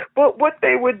astonishing, but what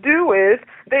they would do is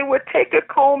they would take a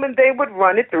comb and they would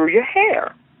run it through your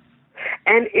hair.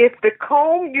 And if the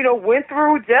comb, went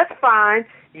through just fine,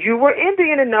 you were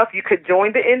Indian enough, you could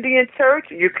join the Indian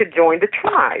church, you could join the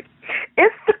tribe.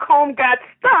 If the comb got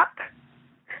stuck,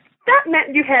 that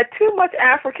meant you had too much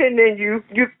African in you.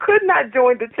 You could not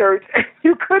join the church, and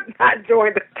you could not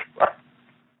join the tribe.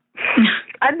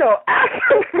 I know,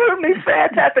 absolutely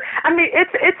fantastic. I mean,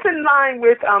 it's in line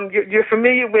with you're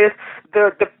familiar with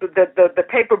the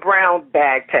paper brown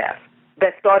bag test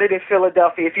that started in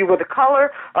Philadelphia. If you were the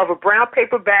color of a brown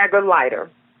paper bag or lighter,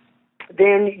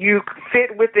 then you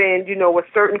fit within, a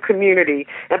certain community,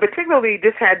 and particularly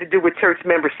this had to do with church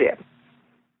membership.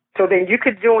 So then you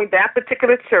could join that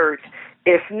particular church.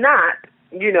 If not,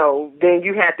 then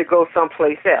you had to go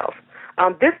someplace else.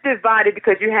 This divided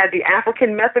because you had the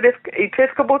African Methodist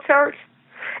Episcopal Church,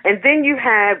 and then you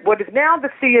had what is now the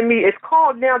CME. It's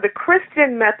called now the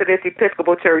Christian Methodist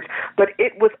Episcopal Church, but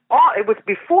it was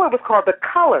before it was called the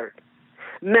Colored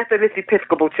Methodist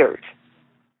Episcopal Church.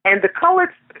 And the Colored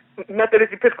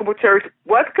Methodist Episcopal Church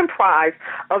was comprised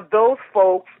of those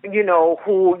folks,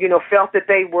 who, felt that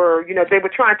they were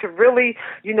trying to really,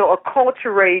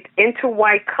 acculturate into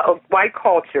white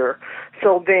culture.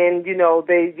 So then,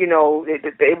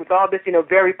 it was all this,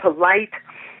 very polite,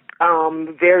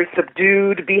 very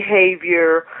subdued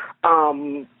behavior,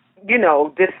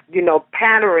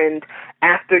 patterned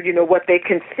after, what they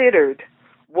considered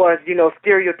was,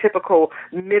 stereotypical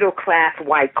middle-class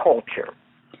white culture.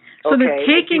 So they're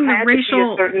taking the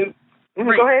racial.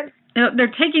 Right. Go ahead.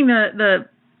 They're taking the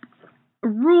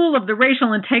rule of the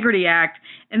Racial Integrity Act,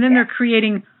 and then they're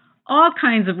creating all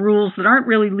kinds of rules that aren't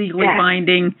really legally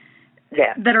binding,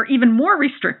 that are even more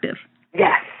restrictive.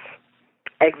 Yes,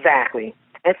 exactly.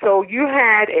 And so you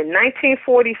had, in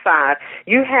 1945,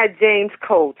 you had James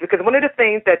Coates, because one of the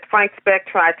things that Frank Speck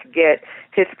tried to get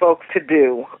his folks to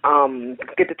do,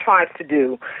 get the tribes to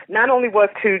do, not only was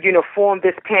to, form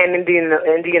this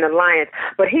Pan-Indian alliance,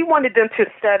 but he wanted them to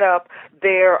set up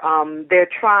their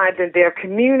tribes and their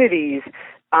communities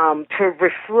to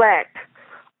reflect,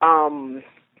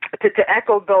 to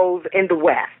echo those in the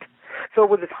West. So it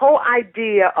was this whole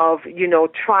idea of,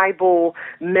 tribal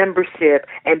membership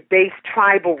and base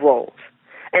tribal roles.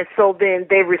 And so then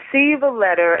they receive a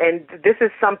letter, and this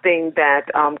is something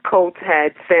that Coates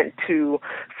had sent to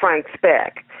Frank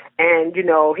Speck. And,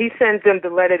 he sends them the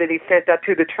letter that he sent out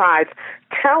to the tribes,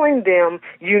 telling them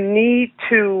you need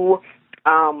to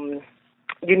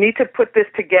put this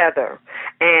together,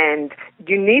 and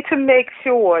you need to make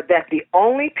sure that the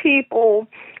only people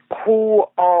who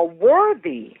are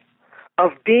worthy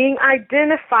of being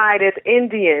identified as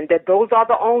Indian, that those are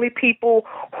the only people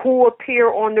who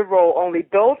appear on the roll, only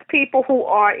those people who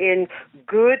are in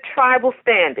good tribal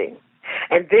standing.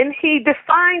 And then he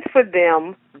defines for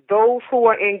them those who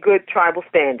are in good tribal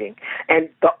standing. And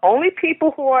the only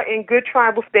people who are in good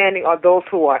tribal standing are those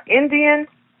who are Indian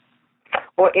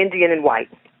or Indian and white.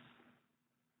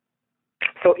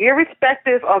 So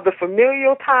irrespective of the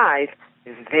familial ties,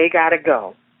 they got to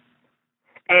go.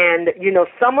 And,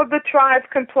 some of the tribes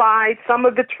complied, some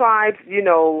of the tribes,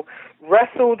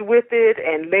 wrestled with it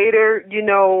and later,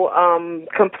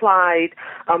 complied.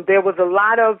 There was a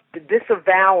lot of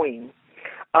disavowing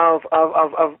of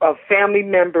family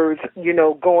members,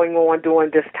 going on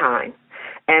during this time.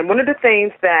 And one of the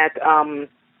things that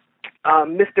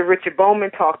Mr. Richard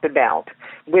Bowman talked about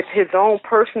with his own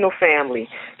personal family,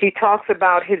 he talks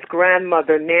about his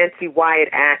grandmother, Nancy Wyatt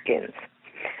Atkins.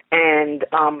 And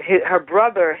her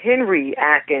brother, Henry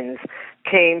Atkins,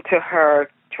 came to her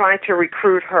trying to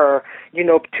recruit her,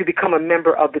 to become a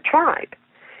member of the tribe.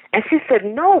 And she said,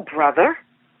 "No, brother,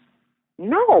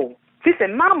 no. She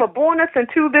said, Mama, born us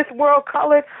into this world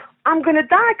colored, I'm going to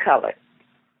die colored.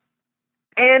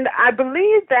 And I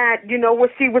believe that, what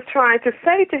she was trying to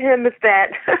say to him is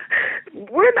that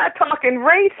we're not talking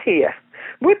race here.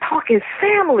 We're talking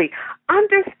family.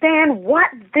 Understand what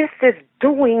this is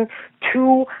doing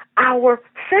to our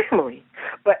family.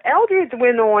 But Eldridge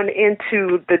went on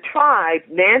into the tribe.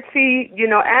 Nancy,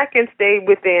 Atkins stayed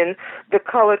within the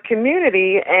colored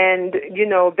community, and,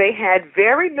 they had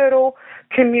very little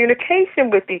communication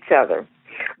with each other.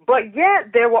 But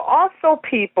yet there were also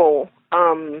people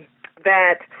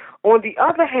that, on the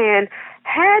other hand,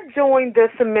 had joined the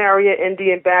Samaria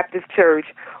Indian Baptist Church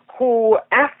who,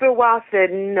 after a while,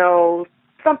 said, no,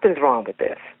 something's wrong with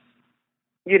this,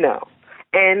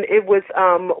 And it was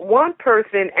one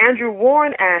person, Andrew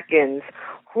Warren Atkins,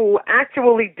 who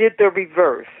actually did the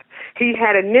reverse. He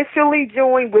had initially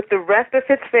joined with the rest of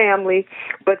his family,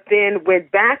 but then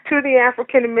went back to the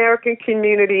African-American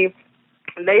community,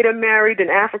 later married an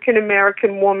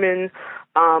African-American woman,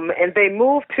 and they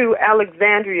moved to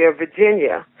Alexandria,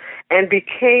 Virginia, and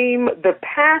became the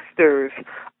pastors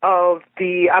of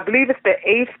I believe it's the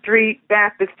 8th Street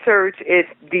Baptist Church. It's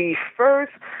the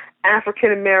first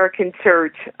African-American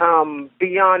church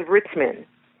beyond Richmond,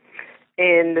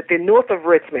 in the north of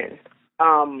Richmond.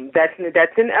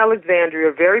 That's in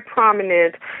Alexandria, very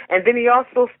prominent. And then he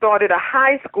also started a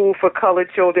high school for colored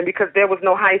children because there was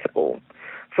no high school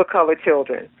for colored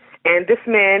children. And this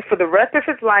man, for the rest of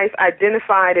his life,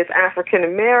 identified as African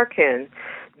American.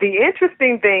 The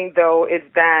interesting thing, though, is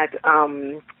that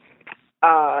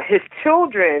his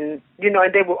children,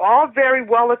 and they were all very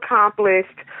well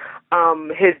accomplished.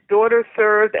 His daughter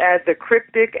served as a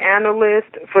cryptic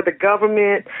analyst for the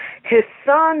government. His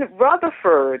son,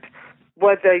 Rutherford,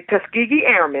 was a Tuskegee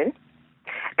Airman.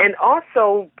 And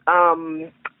also,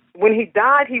 when he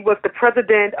died, he was the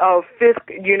president of Fisk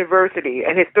University,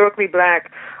 an historically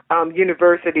black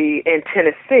university in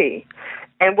Tennessee.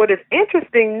 And what is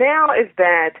interesting now is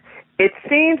that it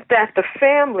seems that the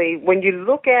family, when you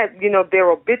look at, their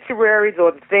obituaries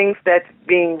or the things that's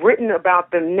being written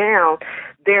about them now,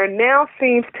 there now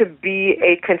seems to be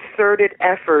a concerted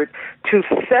effort to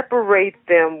separate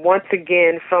them once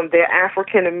again from their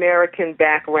African-American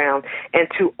background and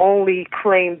to only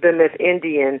claim them as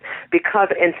Indian, because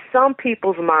in some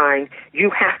people's mind,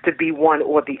 you have to be one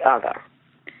or the other.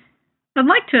 I'd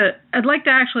like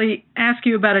to actually ask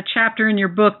you about a chapter in your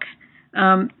book.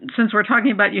 Since we're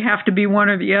talking about you have to be one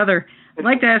or the other, I'd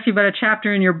like to ask you about a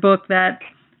chapter in your book that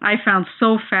I found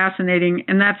so fascinating,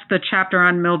 and that's the chapter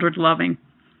on Mildred Loving.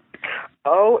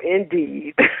 Oh,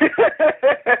 indeed. Can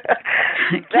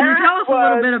you tell us a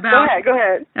little bit about? Go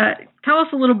ahead. Tell us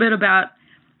a little bit about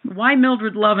why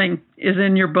Mildred Loving is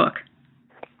in your book.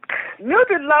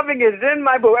 Mildred Loving is in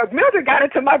my book. Mildred got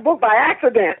into my book by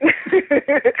accident,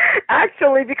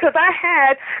 actually, because I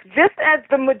had, just as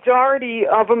the majority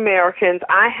of Americans,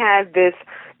 I had this,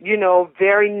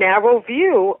 very narrow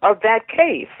view of that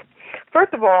case.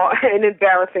 First of all, and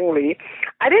embarrassingly,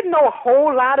 I didn't know a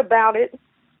whole lot about it.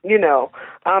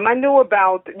 I knew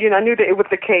about, I knew that it was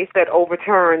the case that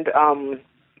overturned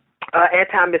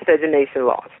anti-miscegenation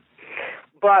laws.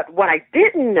 But what I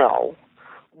didn't know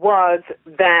was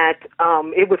that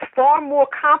it was far more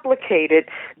complicated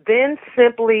than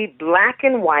simply black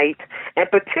and white, and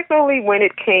particularly when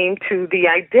it came to the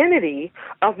identity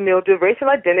of Mildred, racial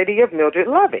identity of Mildred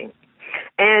Loving.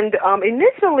 And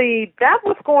initially, that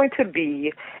was going to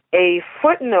be a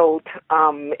footnote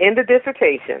in the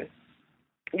dissertation,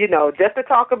 just to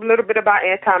talk a little bit about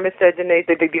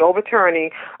anti-miscegenation, the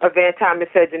overturning of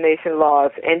anti-miscegenation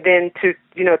laws, and then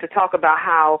to talk about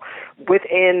how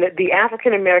within the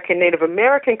African-American, Native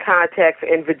American context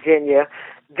in Virginia,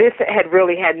 this had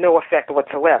really had no effect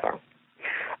whatsoever.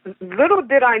 Little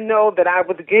did I know that I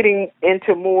was getting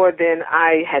into more than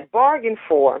I had bargained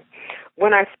for.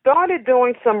 When I started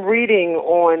doing some reading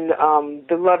on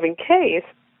the Loving case,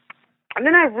 and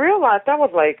then I realized, I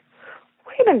was like,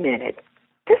 wait a minute.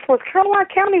 This was Caroline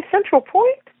County Central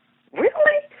Point?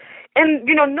 Really? And,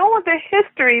 knowing the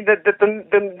history,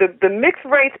 the mixed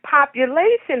race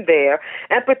population there,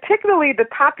 and particularly the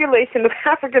population of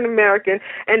African American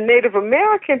and Native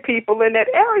American people in that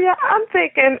area, I'm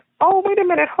thinking, oh, wait a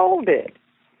minute, hold it.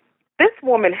 This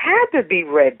woman had to be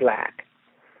red black.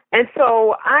 And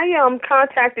so I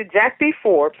contacted Jack D.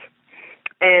 Forbes,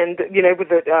 and, it was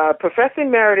a professor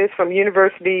emeritus from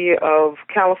University of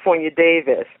California,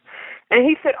 Davis. And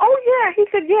he said,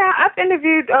 I've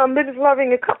interviewed Mrs.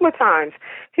 Loving a couple of times.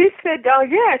 He said,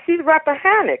 yeah, she's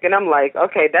Rappahannock. And I'm like,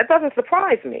 okay, that doesn't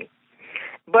surprise me.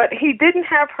 but he didn't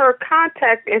have her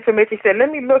contact information. He said, let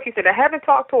me look. He said, I haven't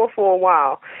talked to her for a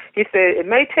while. He said, it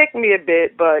may take me a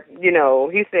bit, but,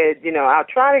 he said, I'll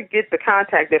try to get the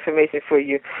contact information for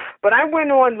you. But I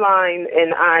went online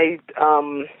and I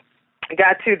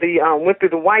went through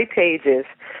the white pages.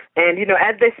 And,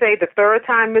 as they say, the third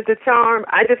time is a charm.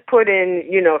 I just put in,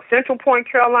 Central Point,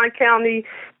 Caroline County,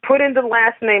 put in the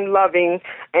last name Loving,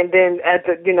 and then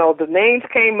the names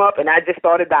came up and I just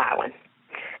started dialing.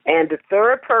 And the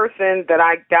third person that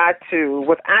I got to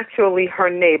was actually her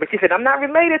neighbor. She said, I'm not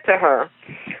related to her.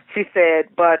 She said,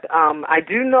 but I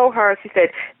do know her. She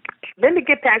said, let me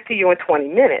get back to you in 20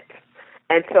 minutes.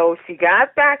 And so she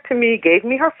got back to me, gave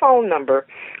me her phone number,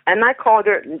 and I called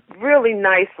her. Really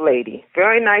nice lady,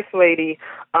 very nice lady.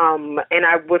 And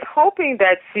I was hoping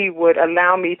that she would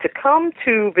allow me to come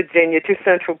to Virginia, to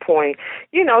Central Point,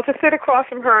 to sit across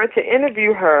from her and to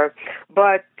interview her.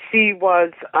 But she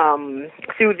was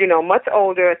much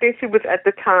older. I think she was at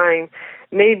the time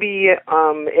maybe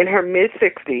in her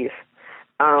mid-60s.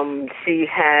 She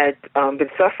had been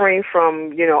suffering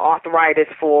from, arthritis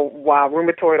for a while,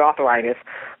 rheumatoid arthritis.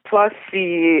 Plus,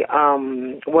 she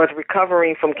was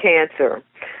recovering from cancer.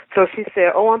 So she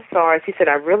said, oh, I'm sorry. She said,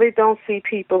 I really don't see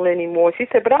people anymore. She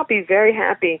said, but I'll be very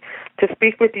happy to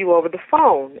speak with you over the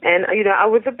phone. And, I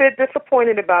was a bit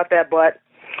disappointed about that, but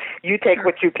you take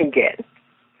what you can get.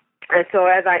 And so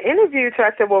as I interviewed her,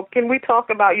 I said, well, can we talk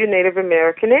about your Native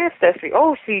American ancestry?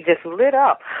 Oh, she just lit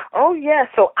up. Oh, yes.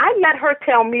 So I let her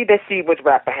tell me that she was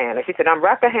Rappahannock. She said, I'm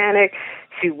Rappahannock.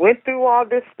 She went through all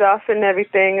this stuff and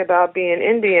everything about being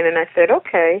Indian. And I said,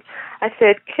 okay. I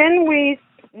said, can we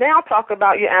now talk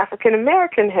about your African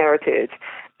American heritage?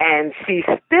 And she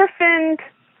stiffened,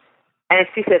 and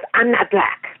she says, I'm not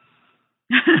black.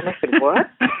 And I said, what?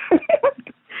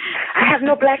 I have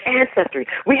no black ancestry.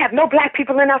 We have no black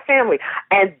people in our family.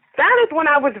 And that is when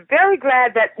I was very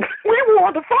glad that we were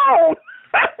on the phone.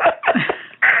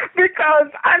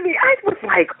 Because, I was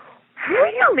like,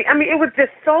 really? It was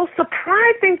just so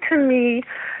surprising to me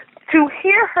to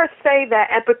hear her say that,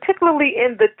 and particularly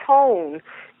in the tone,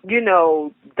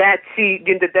 that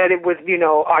that it was,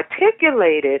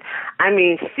 articulated.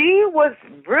 She was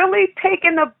really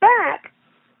taken aback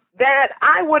that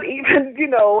I would even,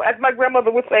 as my grandmother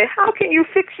would say, how can you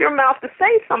fix your mouth to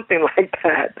say something like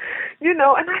that?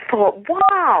 And I thought,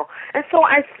 wow. And so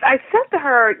I said to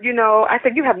her, I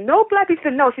said, you have no black people? She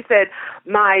said, no. She said,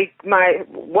 my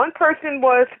one person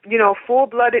was,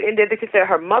 full-blooded Indian. She said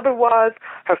her mother was,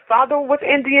 her father was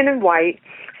Indian and white.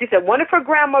 She said one of her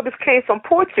grandmothers came from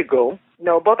Portugal.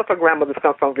 No, both of her grandmothers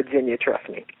come from Virginia, trust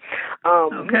me.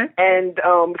 Okay. And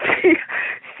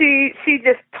she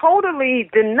just totally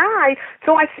denied.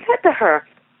 So I said to her,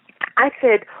 I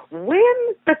said, when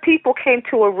the people came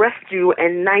to arrest you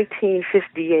in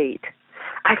 1958,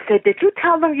 I said, did you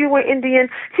tell them you were Indian?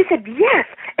 She said, yes,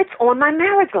 it's on my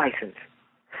marriage license.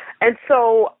 And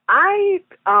so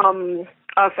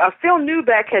Phil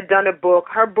Neubeck had done a book.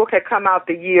 Her book had come out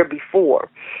the year before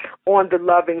on the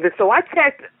Lovings. And so I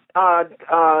checked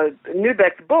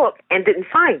Neubeck's book and didn't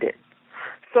find it.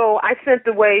 So I sent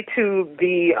the way to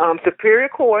the Superior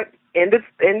Court in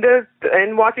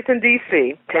Washington,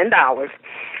 D.C., $10,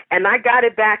 and I got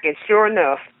it back, and sure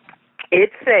enough,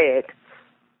 it said,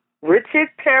 Richard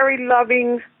Perry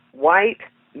Loving, white,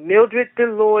 Mildred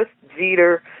Dolores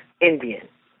Jeter, Indian.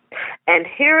 And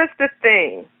here's the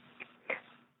thing.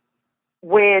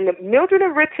 When Mildred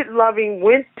and Richard Loving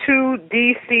went to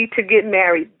D.C. to get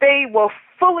married, they were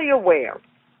fully aware.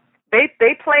 They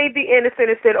played the innocent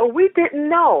and said, oh, we didn't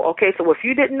know. Okay, so if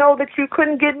you didn't know that you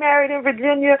couldn't get married in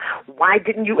Virginia, why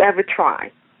didn't you ever try?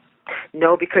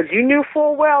 No, because you knew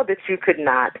full well that you could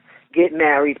not get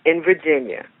married in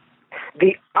Virginia.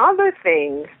 The other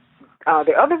thing,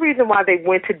 the other reason why they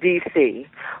went to D.C.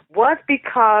 was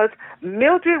because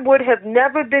Mildred would have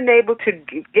never been able to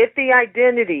get the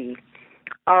identity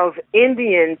of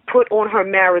Indian put on her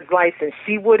marriage license.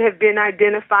 She would have been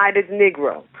identified as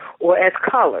Negro or as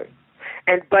colored.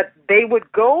 But they would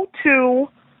go to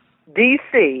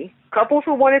D.C., couples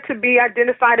who wanted to be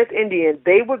identified as Indian,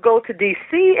 they would go to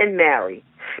D.C. and marry,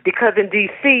 because in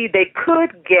D.C. they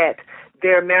could get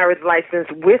their marriage license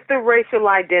with the racial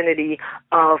identity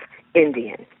of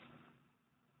Indian.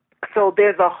 So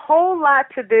there's a whole lot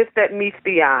to this that meets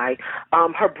the eye.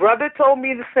 Her brother told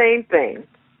me the same thing.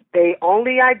 They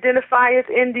only identify as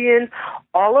Indian.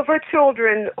 All of her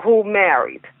children who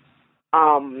married,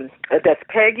 that's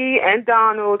Peggy and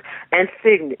Donald and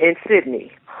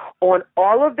Sydney. On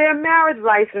all of their marriage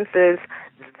licenses,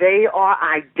 they are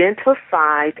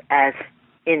identified as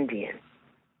Indian.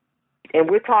 And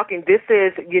we're talking, this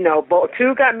is,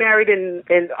 two got married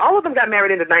and all of them got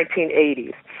married in the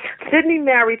 1980s. Sidney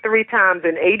married 3 times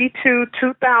in 82,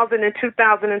 2000, and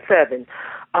 2007.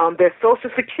 Their Social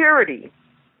Security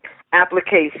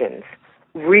applications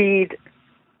read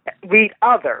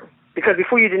other, because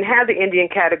before you didn't have the Indian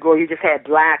category, you just had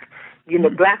black,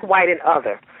 black, white, and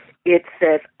other. It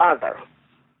says other.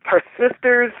 Her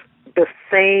sisters, the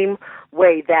same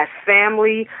way. That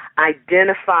family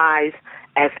identifies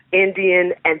as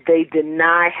Indian, and they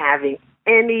deny having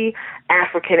any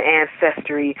African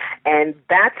ancestry. And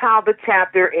that's how the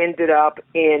chapter ended up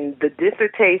in the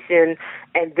dissertation.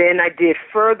 And then I did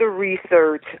further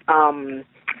research.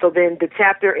 So then the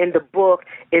chapter in the book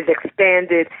is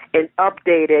expanded and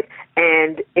updated,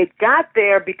 and it got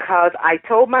there because I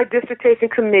told my dissertation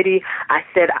committee, I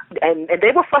said, and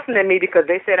they were fussing at me because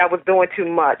they said I was doing too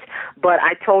much, but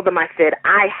I told them, I said,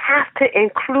 I have to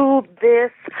include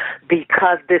this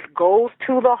because this goes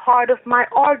to the heart of my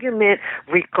argument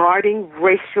regarding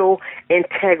racial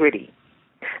integrity.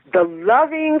 The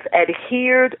Lovings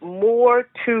adhered more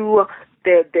to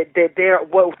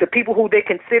the people who they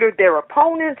considered their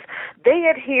opponents. They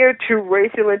adhered to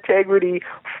racial integrity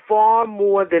far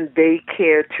more than they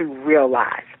cared to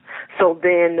realize. So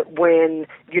then when,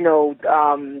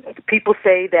 people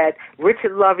say that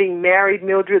Richard Loving married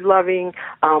Mildred Loving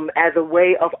as a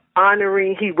way of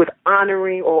honoring, he was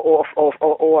honoring or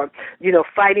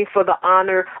fighting for the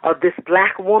honor of this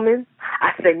black woman,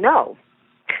 I say no,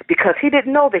 because he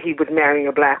didn't know that he was marrying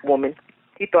a black woman.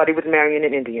 He thought he was marrying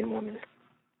an Indian woman.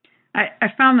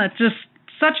 I found that just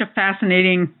such a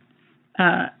fascinating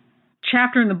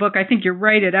chapter in the book. I think you're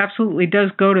right. It absolutely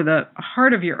does go to the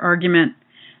heart of your argument.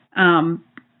 In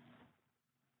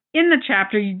the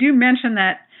chapter, you do mention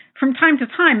that from time to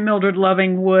time, Mildred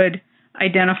Loving would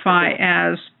identify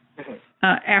as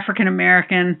African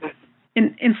American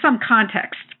in some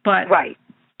context, but right.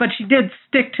 But she did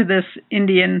stick to this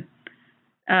Indian,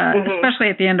 especially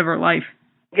at the end of her life.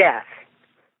 Yes.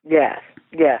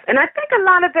 And I think a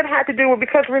lot of it had to do with,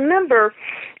 because remember,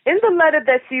 in the letter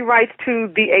that she writes to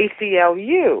the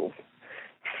ACLU,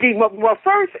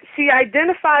 first she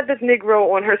identified this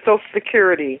Negro on her Social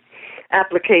Security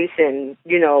application,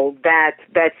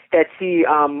 that she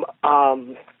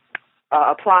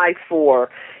applied for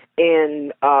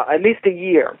in at least a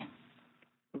year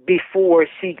before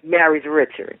she marries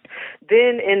Richard.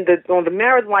 Then on the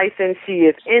marriage license, she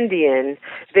is Indian.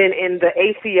 Then in the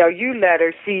ACLU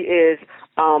letter, she is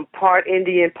part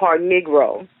Indian, part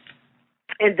Negro.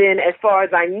 And then as far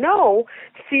as I know,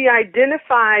 she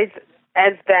identifies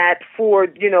as that for,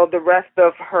 the rest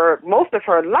of most of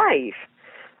her life,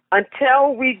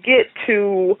 until we get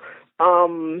to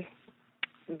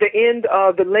the end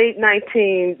of the late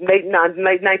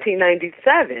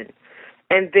 1997.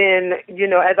 And then,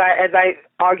 as I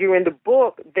argue in the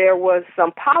book, there was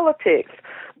some politics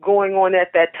going on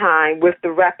at that time with the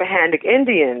Rappahannock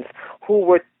Indians, who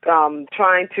were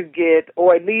trying to get,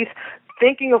 or at least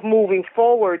thinking of moving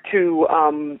forward to,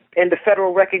 in the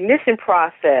federal recognition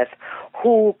process,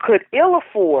 who could ill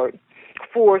afford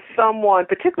for someone,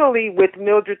 particularly with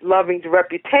Mildred Loving's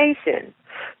reputation,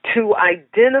 to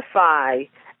identify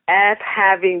as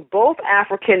having both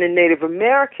African and Native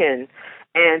American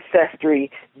ancestry,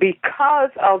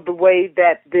 because of the way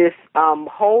that this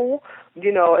whole,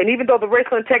 and even though the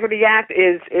Racial Integrity Act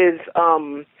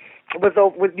was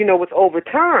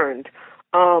overturned,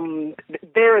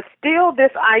 there is still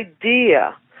this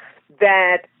idea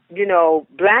that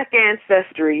black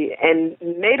ancestry and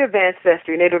Native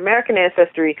American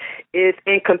ancestry is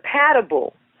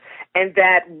incompatible. And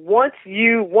that once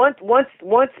you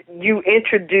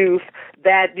introduce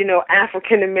that,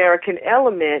 African American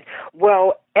element,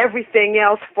 well, everything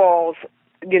else falls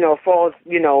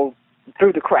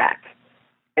through the cracks.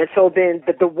 And so then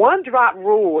the one drop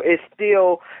rule is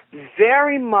still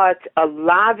very much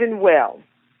alive and well.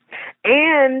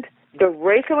 And the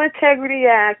Racial Integrity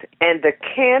Act and the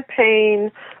campaign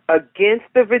against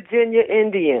the Virginia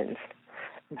Indians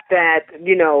that,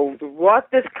 wrought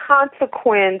this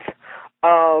consequence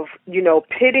of,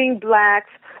 pitting blacks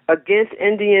against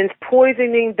Indians,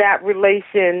 poisoning that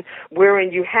relation,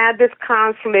 wherein you had this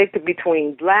conflict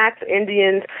between blacks,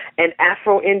 Indians, and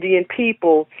Afro-Indian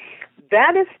people,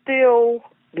 that is still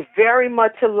very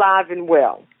much alive and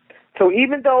well. So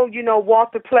even though,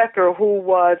 Walter Plecker, who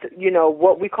was,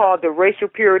 what we call the racial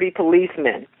purity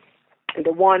policeman,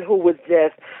 the one who was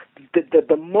just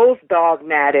the most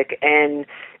dogmatic and,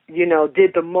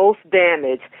 did the most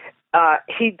damage,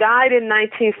 he died in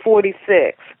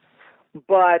 1946.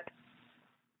 But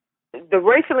the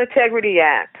Racial Integrity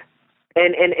Act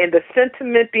And the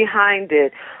sentiment behind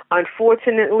it,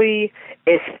 unfortunately,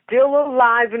 is still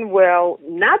alive and well,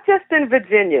 not just in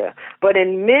Virginia, but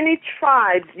in many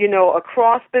tribes,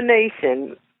 across the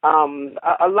nation.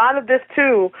 A lot of this,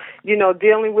 too,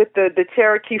 dealing with the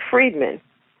Cherokee freedmen,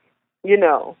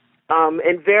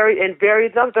 and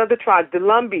various other tribes, the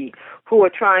Lumbee, who are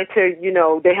trying to,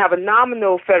 they have a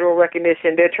nominal federal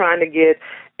recognition. They're trying to get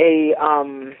a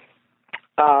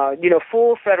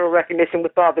full federal recognition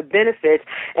with all the benefits.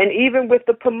 And even with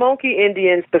the Pamunkey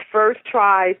Indians, the first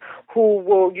tribe who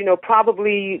will,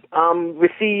 probably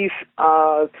receive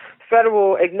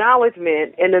federal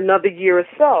acknowledgement in another year or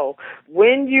so.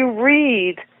 When you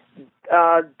read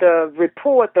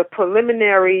the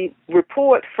preliminary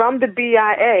report from the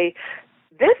BIA,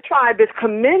 this tribe is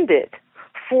commended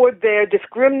for their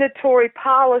discriminatory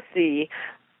policy,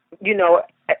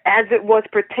 as it was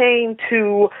pertained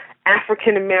to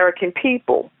African American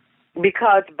people,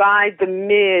 because by the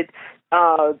mid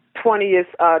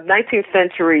 19th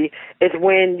century is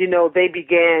when, they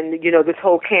began, this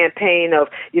whole campaign of,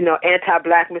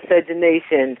 anti-black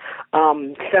miscegenation,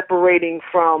 separating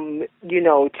from,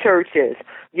 churches,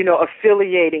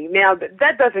 affiliating. Now,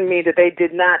 that doesn't mean that they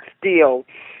did not still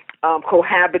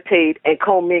cohabitate and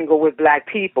commingle with black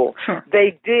people. Sure.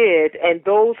 They did, and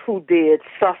those who did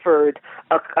suffered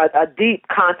a deep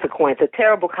consequence, a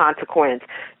terrible consequence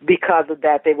because of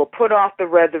that. They were put off the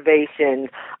reservation.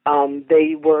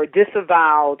 They were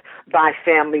disavowed by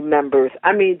family members.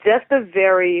 I mean, just a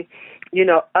very,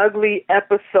 ugly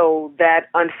episode that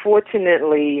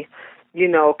unfortunately,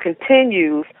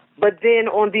 continues. But then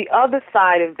on the other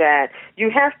side of that, you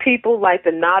have people like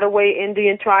the Nottoway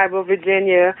Indian Tribe of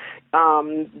Virginia,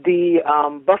 the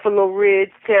Buffalo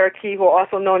Ridge Cherokee, who are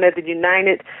also known as the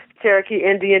United Cherokee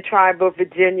Indian Tribe of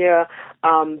Virginia,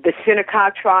 the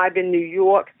Shinnecock Tribe in New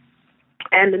York,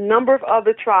 and a number of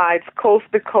other tribes coast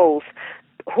to coast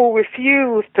who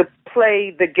refuse to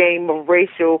play the game of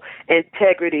racial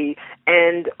integrity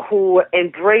and who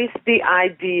embrace the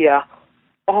idea,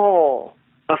 all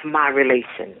of my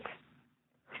relations,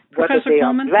 whether Professor they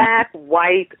Coleman? are black,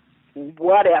 white,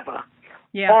 whatever.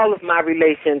 Yeah. All of my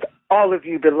relations, all of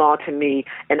you belong to me,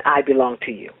 and I belong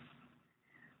to you.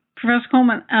 Professor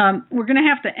Coleman, we're going to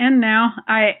have to end now.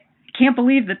 I can't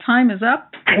believe the time is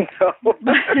up. I know.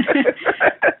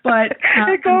 but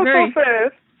it goes so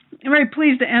fast. I'm very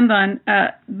pleased to end on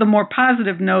the more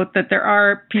positive note that there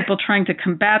are people trying to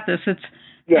combat this. It's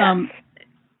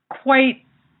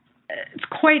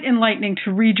quite enlightening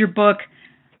to read your book,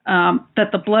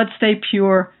 That the Blood Stay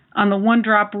Pure, on the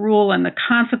one-drop rule and the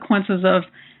consequences of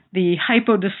the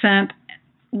hypodescent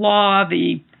law,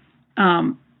 the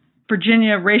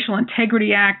Virginia Racial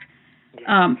Integrity Act,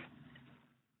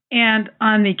 and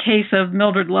on the case of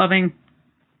Mildred Loving.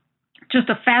 Just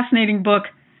a fascinating book.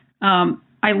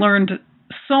 I learned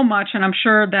so much, and I'm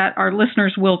sure that our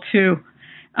listeners will too.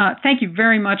 Thank you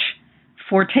very much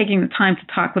for taking the time to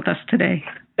talk with us today.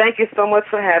 Thank you so much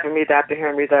for having me, Dr.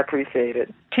 Hermes. I appreciate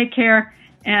it. Take care,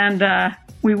 and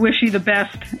we wish you the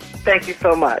best. Thank you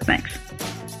so much. Thanks.